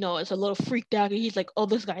Asta, is a little freaked out, and he's like, "Oh,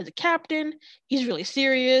 this guy's a captain. He's really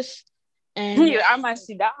serious." And I might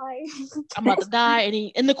actually die. I'm about to die. And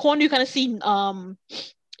in the corner, you kind of see about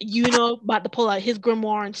to pull out his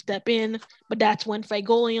grimoire and step in, but that's when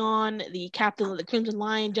Fagolion, the captain of the Crimson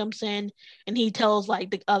Lion, jumps in, and he tells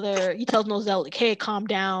Nozel, like, "Hey, calm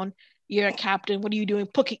down. You're a captain. What are you doing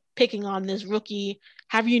picking on this rookie?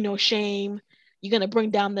 Have you no shame? You're gonna bring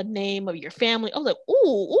down the name of your family." I was like,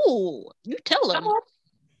 "Ooh, you tell him."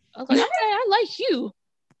 I was like, "Okay, I like you."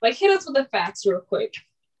 Like, hit us with the facts real quick.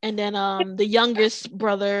 And then the youngest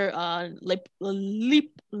brother, Leo,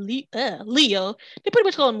 they pretty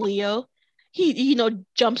much call him Leo. He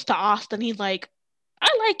jumps to Austin. He's like, "I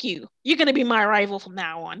like you. You're gonna be my rival from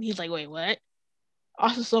now on." He's like, "Wait, what?"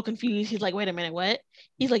 Austin's so confused. He's like, "Wait a minute, what?"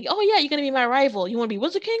 He's like, "Oh yeah, you're gonna be my rival. You want to be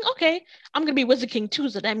Wizard King? Okay, I'm gonna be Wizard King too.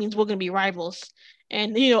 So that means we're gonna be rivals."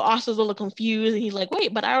 And Austin's a little confused, and he's like,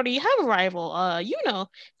 "Wait, but I already have a rival. It's like, "Oh, you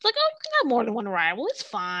can have more than one rival. It's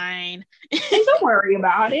fine. Don't worry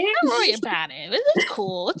about it. Don't worry about it. It's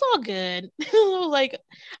cool. It's all good." I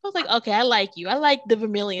was like, "Okay, I like you. I like the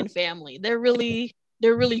Vermilion family. They're really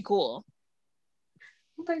cool."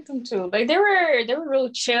 I like them too. Like, they were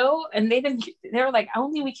real chill, and they were like,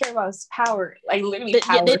 "Only we care about his power." Like, literally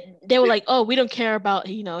power. They were like, "Oh, we don't care about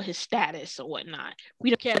his status or whatnot.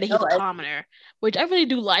 We don't care that he's a commoner," which I really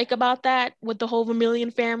do like about that with the whole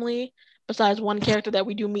Vermilion family. Besides one character that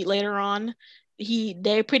we do meet later on,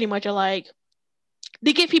 they pretty much are like,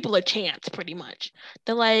 they give people a chance, pretty much.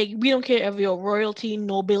 They're like, "We don't care if you're royalty,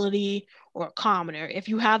 nobility, or a commoner. If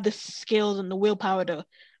you have the skills and the willpower to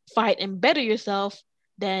fight and better yourself,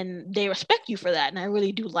 then they respect you for that." And I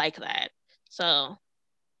really do like that. So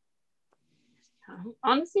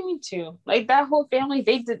honestly, me too. Like, that whole family,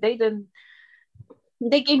 they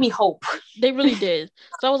gave me hope. they really did.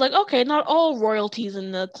 So I was like, okay, not all royalties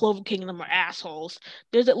in the Clover Kingdom are assholes.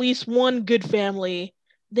 There's at least one good family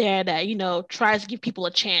there that tries to give people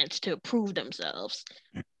a chance to prove themselves.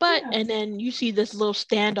 But and then you see this little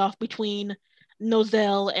standoff between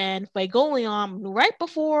Nozel and Fagolion right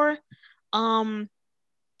before um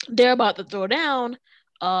they're about to throw down.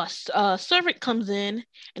 Servant comes in,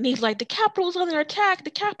 and he's like, "The capital's under attack.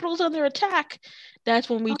 The capital's under attack." That's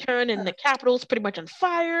when we turn, and the capital's pretty much on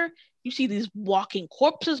fire. You see these walking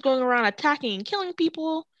corpses going around attacking and killing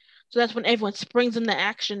people. So that's when everyone springs into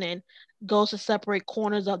action and goes to separate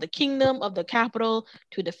corners of the kingdom, of the capital,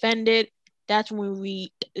 to defend it. That's when we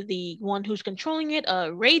meet the one who's controlling it,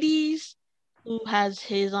 Rades, who has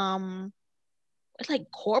his it's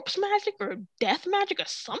like corpse magic or death magic or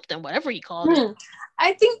something, whatever he called it.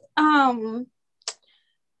 I think I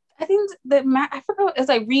forgot, it's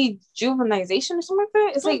like rejuvenization or something like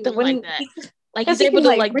that. It's something like that. Like he's he able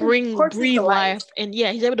can, to like breathe to life, and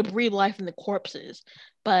yeah, he's able to breathe life in the corpses.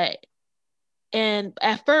 And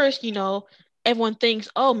at first, everyone thinks,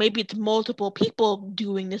 "Oh, maybe it's multiple people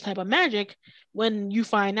doing this type of magic." When you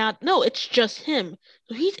find out, no, it's just him.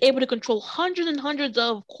 So he's able to control hundreds and hundreds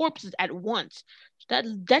of corpses at once. That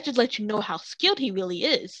just lets you know how skilled he really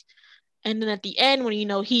is. And then at the end, when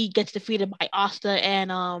he gets defeated by Asta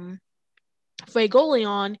and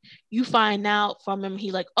Fagolion, you find out from him,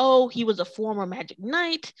 he like, oh, he was a former Magic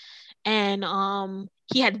Knight, and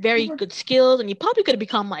he had very good skills, and he probably could have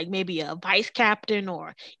become like maybe a vice captain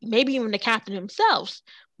or maybe even the captain himself.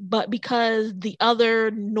 But because the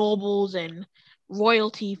other nobles and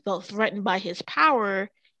royalty felt threatened by his power,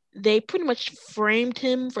 they pretty much framed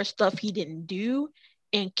him for stuff he didn't do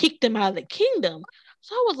and kicked him out of the kingdom.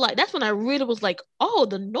 So I was like, that's when I really was like, oh,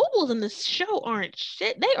 the nobles in this show aren't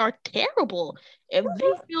shit. They are terrible. If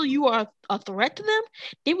they feel you are a threat to them,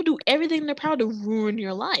 they will do everything in their power to ruin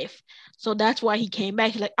your life. So that's why he came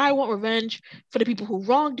back. He's like, I want revenge for the people who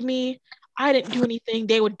wronged me. I didn't do anything.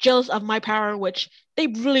 They were jealous of my power, which they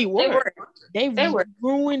really They were. were. They They were.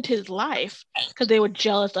 ruined his life because they were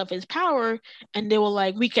jealous of his power, and they were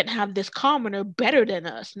like, we can have this commoner better than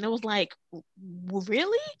us. And it was like,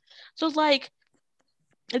 really? So it's like,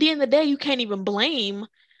 at the end of the day, you can't even blame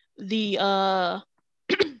the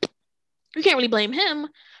you can't really blame him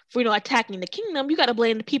for attacking the kingdom. You got to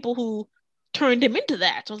blame the people who turned him into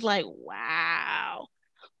that. So it's like, wow.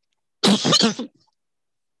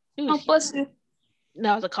 Oh, bless you.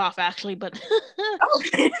 That was a cough actually, but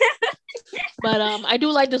Oh. but I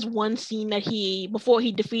do like this one scene that before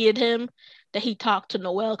he defeated him, that he talked to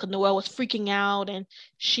Noelle because Noelle was freaking out and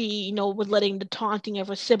she was letting the taunting of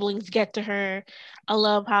her siblings get to her. I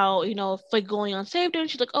love how Fuegoleon saved her and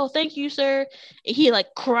she's like, oh, thank you, sir. And he like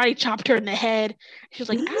karate chopped her in the head. She was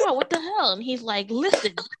like, ow, what the hell? And he's like,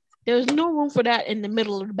 listen, there's no room for that in the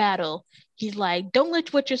middle of the battle. He's like, don't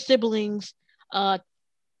let what your siblings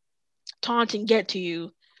taunt and get to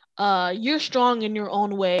you. You're strong in your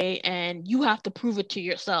own way and you have to prove it to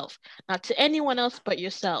yourself, not to anyone else but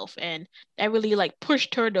yourself. And that really like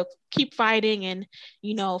pushed her to keep fighting and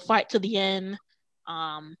fight to the end.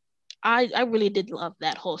 um I really did love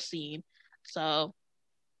that whole scene. So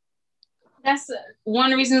that's one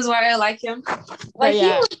of the reasons why I like him. but Like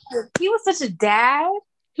yeah, he was such a dad.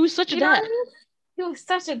 he was such a You know what dad. I mean? He was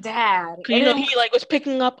such a dad. Cause And then he like was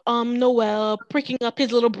picking up Noelle, picking up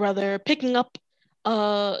his little brother, picking up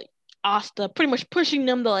uh Asta, pretty much pushing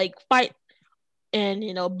them to like fight and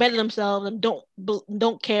better themselves and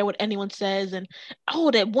don't care what anyone says. And oh,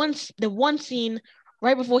 the one scene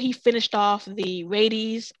right before he finished off the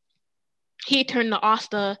Radies, he turned to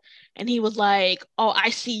Asta and he was like, oh, I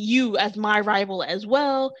see you as my rival as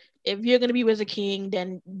well. If you're gonna be Wizard King,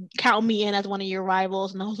 then count me in as one of your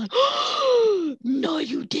rivals. And I was like, oh, no,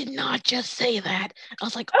 you did not just say that. I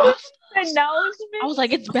was like, Asta. I was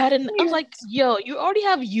like, it's bad. And I was like, yo, you already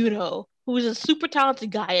have Yuno, who is a super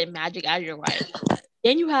talented guy at Magic, as your rival.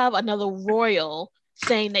 Then you have another royal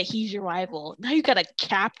saying that he's your rival. Now you got a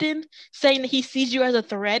captain saying that he sees you as a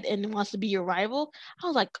threat and wants to be your rival. I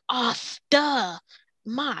was like, oh, duh.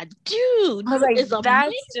 My dude, I was he like, is that's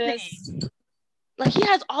amazing. just Like he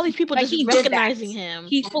has all these people like just he did that. recognizing him.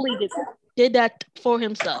 He fully did that. Did that for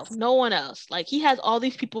himself. No one else. Like he has all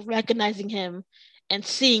these people recognizing him and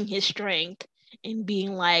seeing his strength and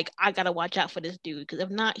being like, I gotta watch out for this dude because if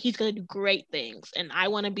not, he's gonna do great things. And I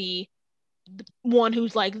want to be the one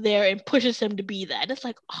who's like there and pushes him to be that. It's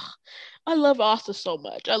like, oh, I love Asta so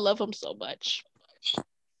much. I love him so much.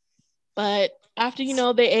 But after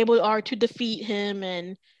they able are to defeat him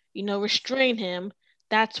and restrain him,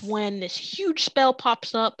 that's when this huge spell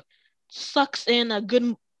pops up, sucks in a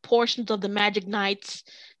good portions of the magic knights,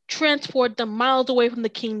 transport them miles away from the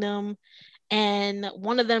kingdom, and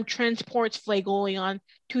one of them transports Flagoleon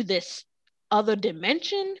to this other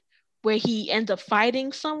dimension where he ends up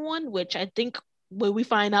fighting someone, which I think what we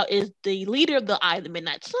find out is the leader of the Eye of the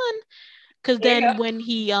Midnight Sun. Because then when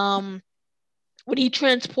he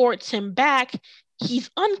transports him back, he's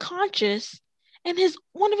unconscious and his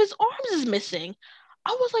one of his arms is missing.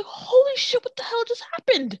 I was like, holy shit, what the hell just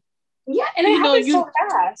happened? Yeah, and it happened so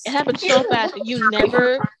fast. It happened so fast.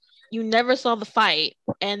 You never saw the fight.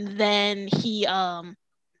 And then he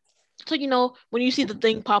so when you see the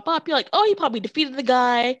thing pop up, you're like, oh, he probably defeated the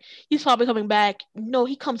guy. He's probably coming back. No,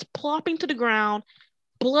 he comes plopping to the ground,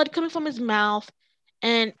 blood coming from his mouth,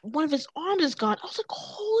 and one of his arms is gone. I was like,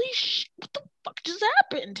 holy shit, what the fuck just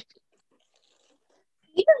happened?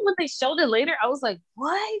 Even when they showed it later, I was like,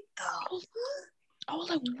 what the? I was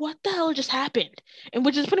like, what the hell just happened? And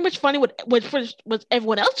which is pretty much funny with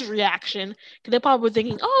everyone else's reaction, because they're probably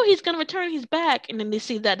thinking, oh, he's gonna return, he's back, and then they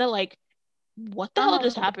see that they're like, what the hell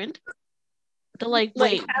just happened? They're like,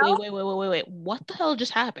 wait, what the hell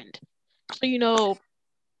just happened? So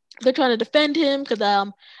they're trying to defend him because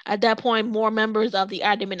at that point more members of the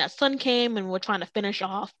Midnight Sun came and were trying to finish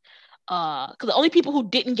off. Because the only people who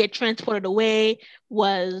didn't get transported away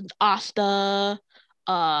was Asta,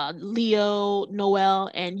 Leo,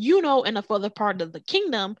 Noel, and in a further part of the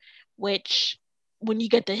kingdom, which when you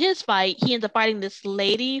get to his fight, he ends up fighting this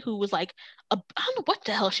lady who was like, I don't know what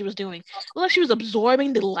the hell she was doing. It looked like she was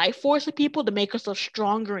absorbing the life force of people to make herself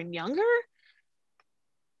stronger and younger.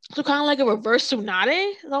 So kind of like a reverse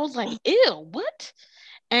Tsunade. And I was like, ew, what?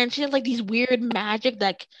 And she had like these weird magic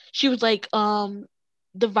that she was like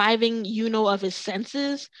depriving Yuno of his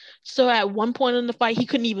senses. So at one point in the fight, he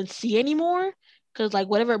couldn't even see anymore because like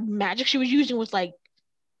whatever magic she was using was like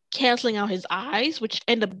canceling out his eyes, which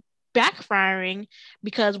ended up backfiring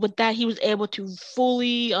because with that he was able to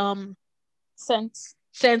fully sense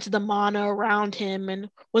the mana around him and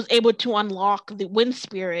was able to unlock the wind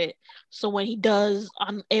spirit. So when he does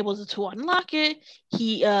able to unlock it,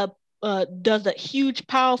 he does that huge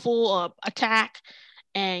powerful attack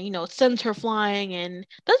and sends her flying and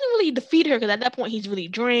doesn't really defeat her because at that point he's really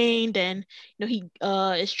drained and he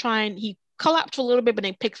is trying he collapsed for a little bit but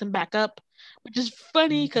then picks him back up, which is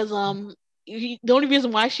funny because the only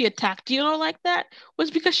reason why she attacked like that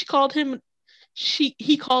was because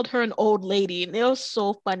he called her an old lady, and it was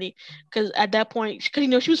so funny because at that point,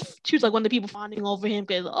 because she was like one of the people fawning over him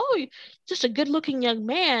because you're just a good looking young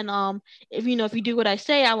man. If you do what I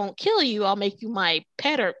say, I won't kill you. I'll make you my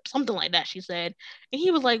pet or something like that. She said, and he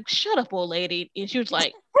was like, "Shut up, old lady," and she was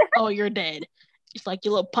like, "Oh, you're dead." It's like,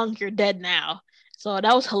 "You little punk, you're dead now." So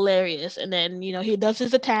that was hilarious. And then he does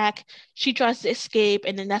his attack. She tries to escape,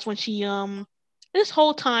 and then that's when she this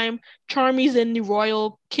whole time Charmy's in the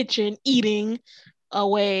royal kitchen eating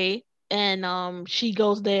away, and she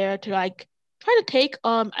goes there to like try to take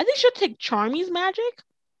I think she'll take Charmy's magic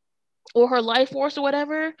or her life force or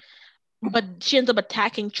whatever, but she ends up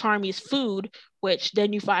attacking Charmy's food, which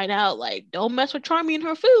then you find out like don't mess with Charmy and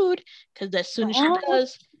her food because as soon as she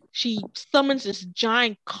does, she summons this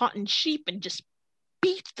giant cotton sheep and just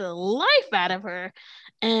beats the life out of her.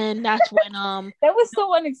 And that's when that was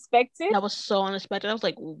so unexpected. That was so unexpected. I was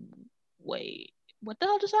like, wait, what the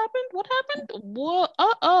hell just happened? What happened? What?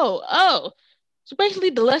 Oh. So basically,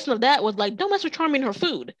 the lesson of that was like, don't mess with Charmy and her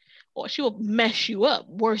food, or she will mess you up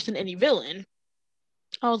worse than any villain.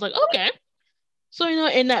 I was like, okay. So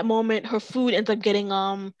in that moment, her food ends up getting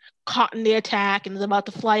caught in the attack and is about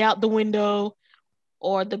to fly out the window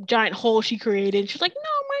or the giant hole she created. She's like,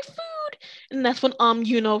 no, my food. And that's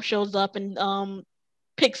when shows up and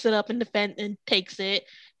picks it up and defend and takes it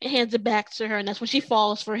and hands it back to her, and that's when she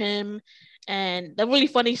falls for him. And the really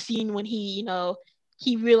funny scene when he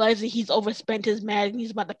realizes he's overspent his mag and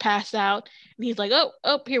he's about to pass out, and he's like,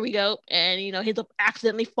 oh, here we go, and he's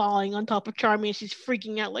accidentally falling on top of Charmy, and she's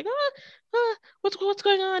freaking out like, what's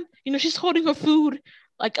going on? She's holding her food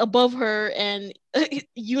like above her, and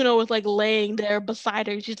was like laying there beside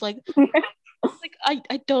her. She's like,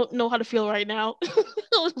 I don't know how to feel right now. I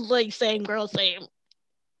was like, same girl, same.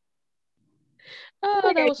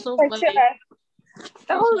 Oh, that was so funny.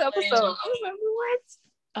 That whole episode. I was like, what?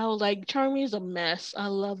 I was like, Charmy is a mess. I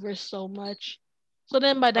love her so much. So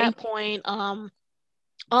then by that point,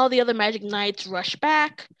 all the other Magic Knights rush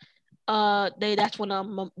back. That's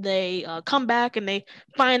when they come back and they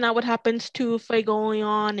find out what happens to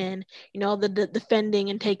Fagolion and the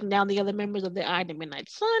defending and taking down the other members of the Eye of Midnight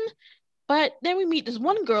Sun. But then we meet this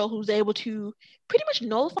one girl who's able to pretty much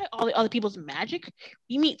nullify all the other people's magic.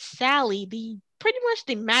 We meet Sally, the pretty much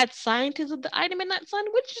the mad scientist of the Eye of Midnight Sun.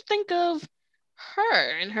 What did you think of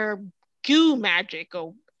her and her goo magic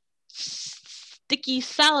or sticky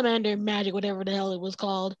salamander magic, whatever the hell it was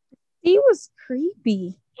called? She was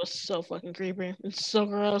creepy. It was so fucking creepy. It's so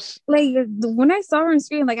gross. Like when I saw her on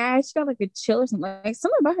screen, like I actually got like a chill or something. Like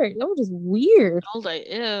something about her, that was just weird. I was like,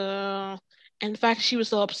 ew. And in fact, she was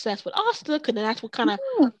so obsessed with Asta, because that's what kind of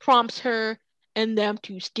prompts her and them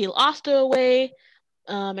to steal Asta away,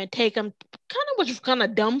 and take them. Kind of, which was kind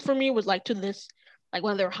of dumb for me, was like to this, like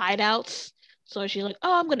one of their hideouts. So she's like,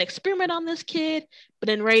 oh, I'm gonna experiment on this kid. But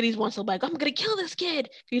then Rades wants to like, I'm gonna kill this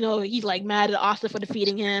kid. He's like mad at Asta for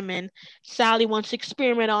defeating him, and Sally wants to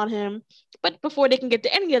experiment on him. But before they can get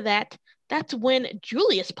to any of that, that's when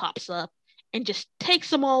Julius pops up and just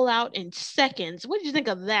takes them all out in seconds. What did you think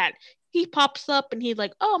of that? He pops up and he's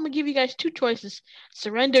like, oh, I'm gonna give you guys two choices: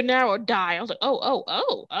 surrender now or die. I was like,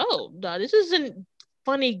 oh, no, this isn't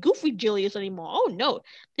funny, goofy Julius anymore. Oh no,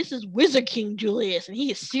 this is Wizard King Julius, and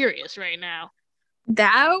he is serious right now.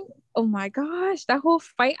 Oh my gosh, that whole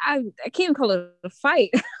fight, I can't even call it a fight.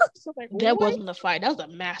 Like, that wasn't a fight, that was a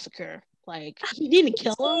massacre. Like, he didn't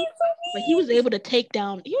kill him, but he was able to take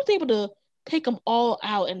them all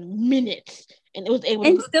out in minutes, and it was able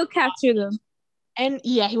to still capture them. And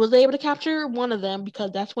yeah, he was able to capture one of them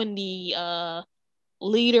because that's when the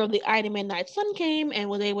leader of the Eye of Midnight Sun came and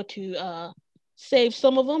was able to save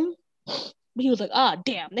some of them. But he was like, ah,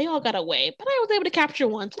 damn, they all got away. But I was able to capture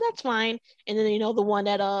one, so that's fine. And then, the one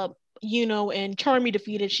that, and Charmy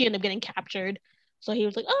defeated, she ended up getting captured. So he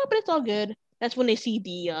was like, oh, but it's all good. That's when they see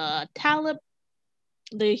the, Talib,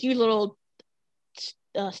 the huge little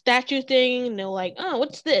statue thing, and they're like, oh,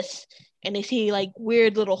 what's this? And they see, like,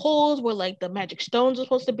 weird little holes where, like, the magic stones are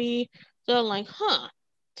supposed to be. So I'm like, huh.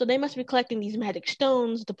 So they must be collecting these magic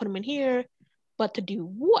stones to put them in here. But to do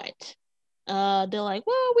what? They're like,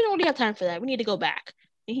 well, we don't really have time for that. We need to go back.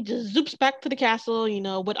 And he just zoops back to the castle,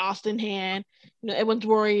 with Austin in hand. Everyone's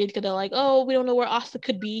worried because they're like, oh, we don't know where Austin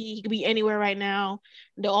could be. He could be anywhere right now.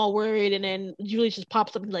 And they're all worried. And then Julie just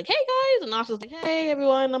pops up and is like, hey, guys. And Austin's like, hey,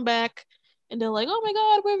 everyone, I'm back. And they're like, oh my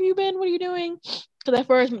God, where have you been? What are you doing? Because at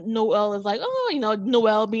first, Noelle is like, oh,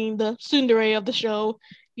 Noelle being the tsundere of the show.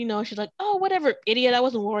 She's like, oh, whatever, idiot. I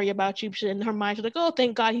wasn't worried about you. In her mind, she's like, oh,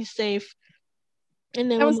 thank God he's safe. And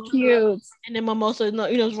then That was cute. Mimosa,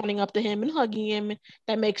 is running up to him and hugging him.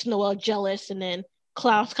 That makes Noelle jealous. And then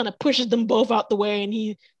Klaus kind of pushes them both out the way, and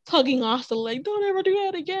he's hugging Asta like, "Don't ever do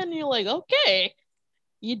that again." And you're like, "Okay,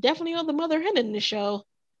 you definitely are the mother hen in the show."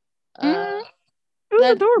 Mm-hmm. It was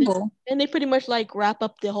That adorable. and they pretty much like wrap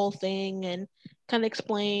up the whole thing and kind of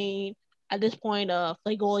explain. At this point,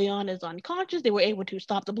 Flagoleon is unconscious. They were able to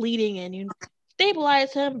stop the bleeding and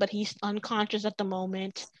stabilize him, but he's unconscious at the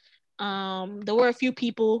moment. There were a few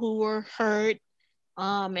people who were hurt,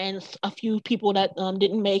 and a few people that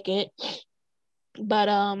didn't make it. But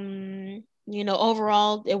overall,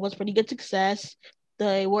 it was pretty good success.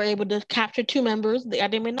 They were able to capture two members, the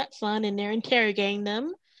Adam and that son, and they're interrogating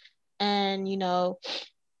them. And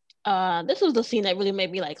this was the scene that really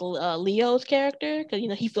made me like Leo's character because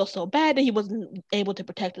he feels so bad that he wasn't able to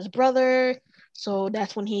protect his brother. So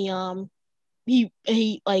that's when he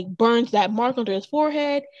like burns that mark under his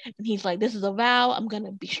forehead, and he's like, "This is a vow. I'm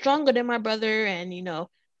gonna be stronger than my brother, and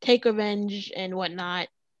take revenge and whatnot."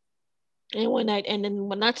 And then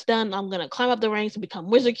when that's done, I'm gonna climb up the ranks and become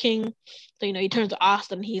Wizard King. So he turns to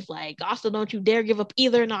Austin. He's like, "Austin, don't you dare give up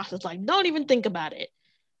either." And Austin's like, "Don't even think about it."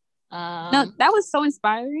 No, Um, that was so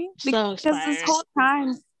inspiring so because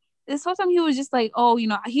inspiring. this whole time he was just like, oh, he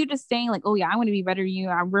was just saying like, oh yeah, I want to be better than you.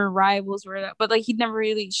 We're rivals, but like he never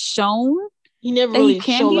really shown He never that he really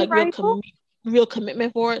can showed be a like rival. real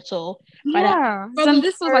commitment for it. So right after Yeah. his So brother was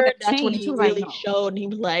this was like a hurt, that's when change. He he was like, really no. showed, and he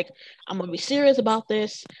was like, "I'm gonna be serious about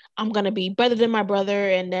this. I'm gonna be better than my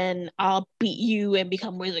brother, and then I'll beat you and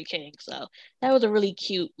become Wizard King." So that was a really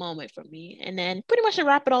cute moment for me. And then pretty much to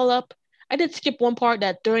wrap it all up, I did skip one part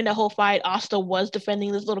that during the whole fight, Asta was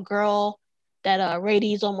defending this little girl that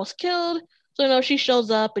Rades almost killed. So she shows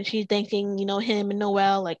up and she's thanking him and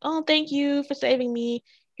Noelle like, "Oh, thank you for saving me.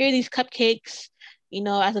 Here are these cupcakes."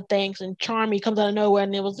 As a thanks. And Charmy comes out of nowhere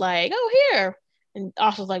and it was like, oh, here. And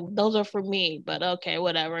Asta's like, those are for me, but okay,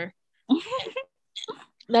 whatever.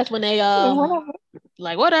 That's when they Whatever.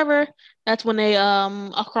 like whatever. That's when they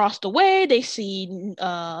across the way they see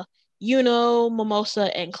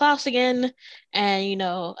Mimosa and Klaus again. And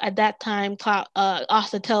at that time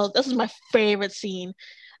Asta tells, this is my favorite scene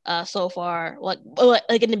so far, like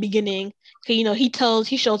in the beginning. 'Cause,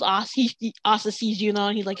 he shows Us, Asa sees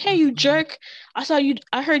and he's like, "Hey, you jerk! I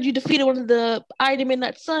heard you defeated one of the Item in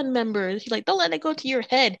that Sun members." He's like, "Don't let it go to your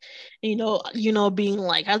head." And, being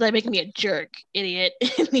like, "How's that making me a jerk, idiot?"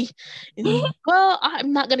 and well,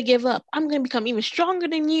 I'm not gonna give up. I'm gonna become even stronger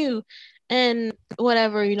than you. And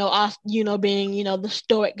whatever, Us, being the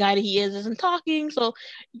stoic guy that he isn't talking. So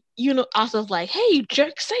Asa's like, "Hey, you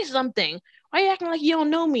jerk, say something. Why are you acting like you don't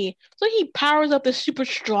know me?" So he powers up this super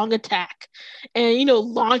strong attack and,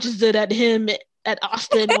 launches it at him, at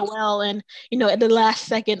Austin Noel. And, at the last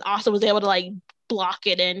second, Austin was able to, like, block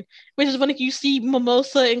it. And which is when you see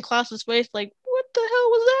Mimosa in Klaus's face, like, what the hell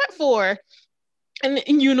was that for? And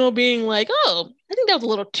being like, "Oh, I think that was a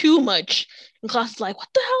little too much." And Klaus is like, "What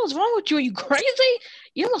the hell is wrong with you? Are you crazy?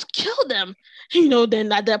 You almost killed them."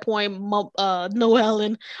 Then at that point, Noel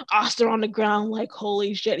and Oster on the ground, like,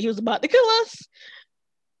 holy shit, he was about to kill us.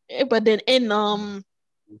 But then in when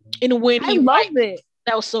I he love wiped, it.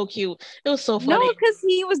 that was so cute. It was so No, funny. because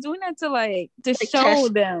he was doing that to Like show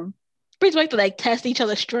test, them. brings back to like test each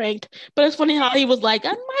other's strength. But it's funny how he was like,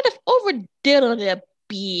 "I might have overdid on it a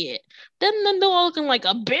bit." Then Noel looking like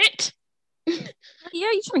a bit. Yeah,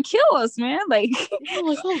 you trying to kill us, man. Like,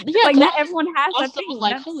 Like, oh yeah, like not everyone has that also was thing.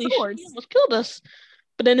 like, Not holy shit, he swords. almost killed us.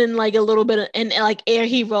 But then in like a little bit of, and like Air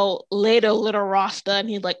Hero later, little Rasta, and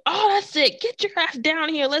he's like, "Oh, that's it. Get your ass down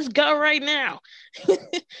here. Let's go right now."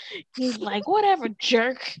 He's like, "Whatever,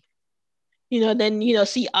 jerk." Then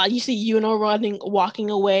see you see running, walking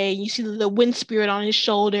away. You see the wind spirit on his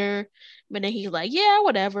shoulder. But then he's like, "Yeah,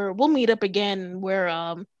 whatever. We'll meet up again where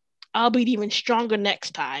I'll be even stronger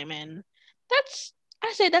next time. And that's,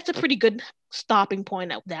 I say that's a pretty good stopping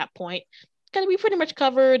point at that point. Because we pretty much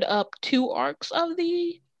covered up 2 arcs of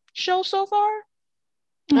the show so far.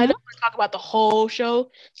 I Mhm. don't want to talk about the whole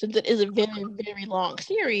show since it is a very, very long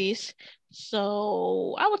series.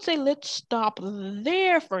 So I would say let's stop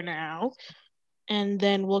there for now. And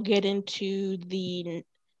then we'll get into the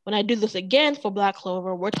when I do this again for Black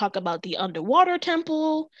Clover, we'll talk about the underwater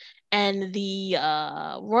temple and the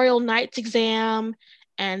Royal Knights exam,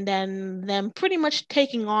 and then them pretty much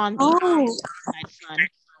taking on the Oh, Midnight Sun.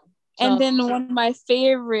 and So, then one of my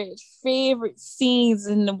favorite scenes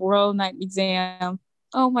in the World Night exam.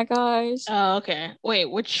 Oh my gosh. okay, wait,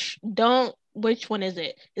 which one is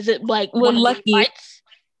it? Is it like With one of the Lucky. fights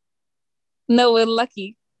No, with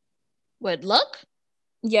Lucky. with Luck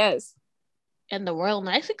Yes. and the Royal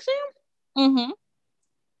Knights exam? Mm-hmm.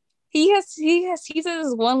 He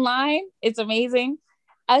says one line. It's amazing.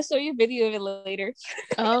 I'll show you a video of it later.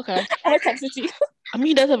 Oh, okay. I'll text it to you. I mean,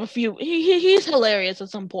 he does have a few. He's hilarious at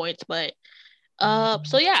some points, but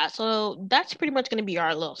so yeah, so that's pretty much gonna be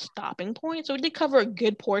our little stopping point. So we did cover a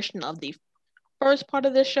good portion of the first part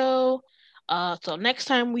of the show. So next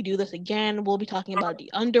time we do this again, we'll be talking about the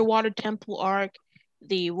underwater temple arc,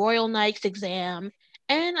 the Royal Knights exam,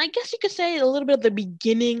 and I guess you could say a little bit of the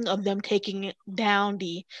beginning of them taking down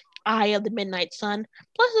the Eye of the Midnight Sun.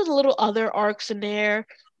 Plus, there's a little other arcs in there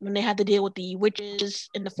when they had to deal with the witches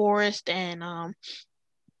in the forest and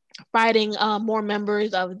fighting more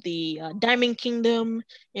members of the Diamond Kingdom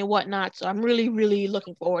and whatnot. So I'm really, really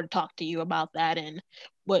looking forward to talk to you about that and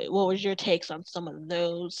what was your takes on some of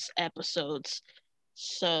those episodes.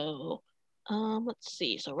 So let's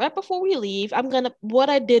see. So right before we leave, I'm gonna what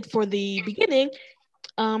I did for the beginning.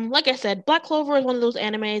 Like I said, Black Clover is one of those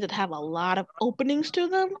animes that have a lot of openings to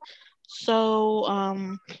them.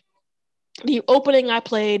 So the opening I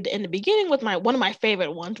played in the beginning was my one of my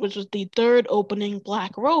favorite ones, which was the third opening,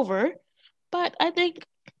 Black Rover. But I think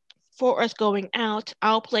for us going out,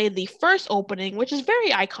 I'll play the first opening, which is very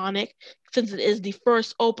iconic since it is the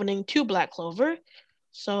first opening to Black Clover.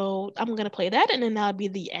 So I'm gonna play that, and then that'll be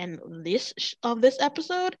the end of this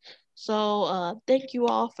episode. So thank you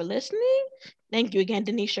all for listening. Thank you again,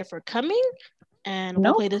 Denisha, for coming. And we'll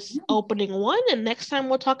Nope. play this opening one, and next time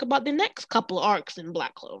we'll talk about the next couple arcs in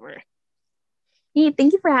Black Clover. Hey,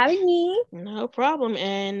 thank you for having me. No problem.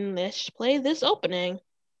 And let's play this opening.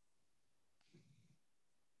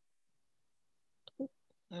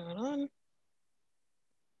 Hold on.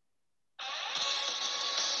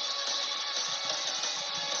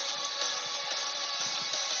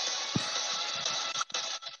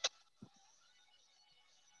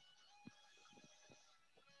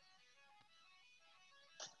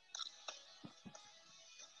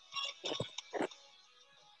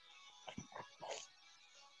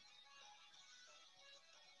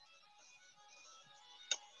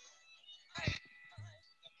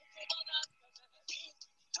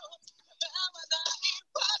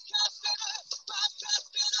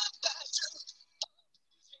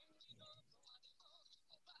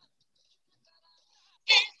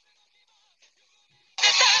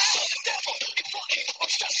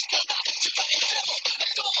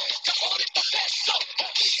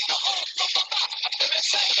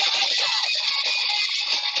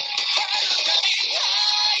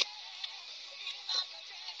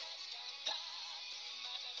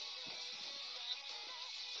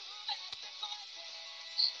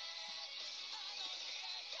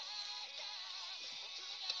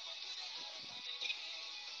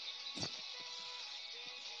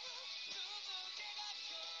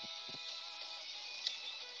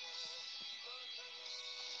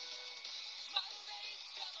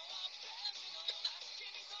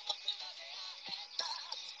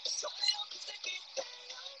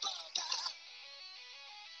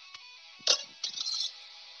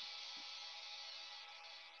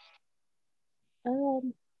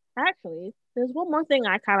 Um, actually, there's one more thing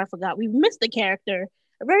I kind of forgot. We missed a character,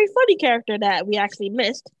 a very funny character that we actually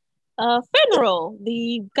missed. Finral,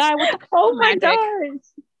 the guy with the Oh my magic, gosh.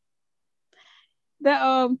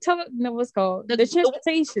 The no, what's called the the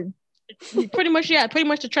transportation. pretty much yeah, pretty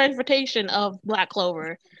much the transportation of Black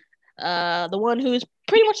Clover. The one who's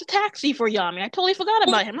pretty much a taxi for Yami. I totally forgot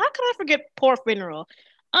about him. How can I forget poor Finral?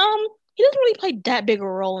 He doesn't really play that big a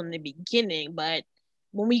role in the beginning, but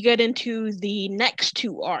when we get into the next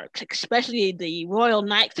 2 arcs, especially the Royal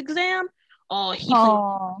Knights exam, oh, he plays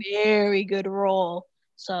Oh, a very good role.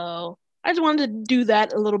 So I just wanted to do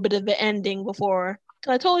that a little bit of the ending before,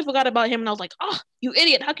 because I totally forgot about him, and I was like, oh, you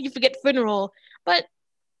idiot! How can you forget Finral? But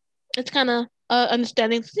it's kind of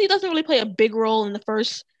understanding. He doesn't really play a big role in the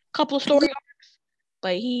first couple of story arcs,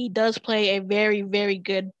 but he does play a very, very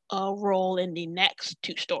good role in the next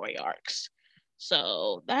 2 story arcs.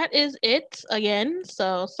 So that is it again.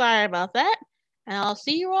 So sorry about that, and I'll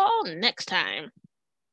see you all next time.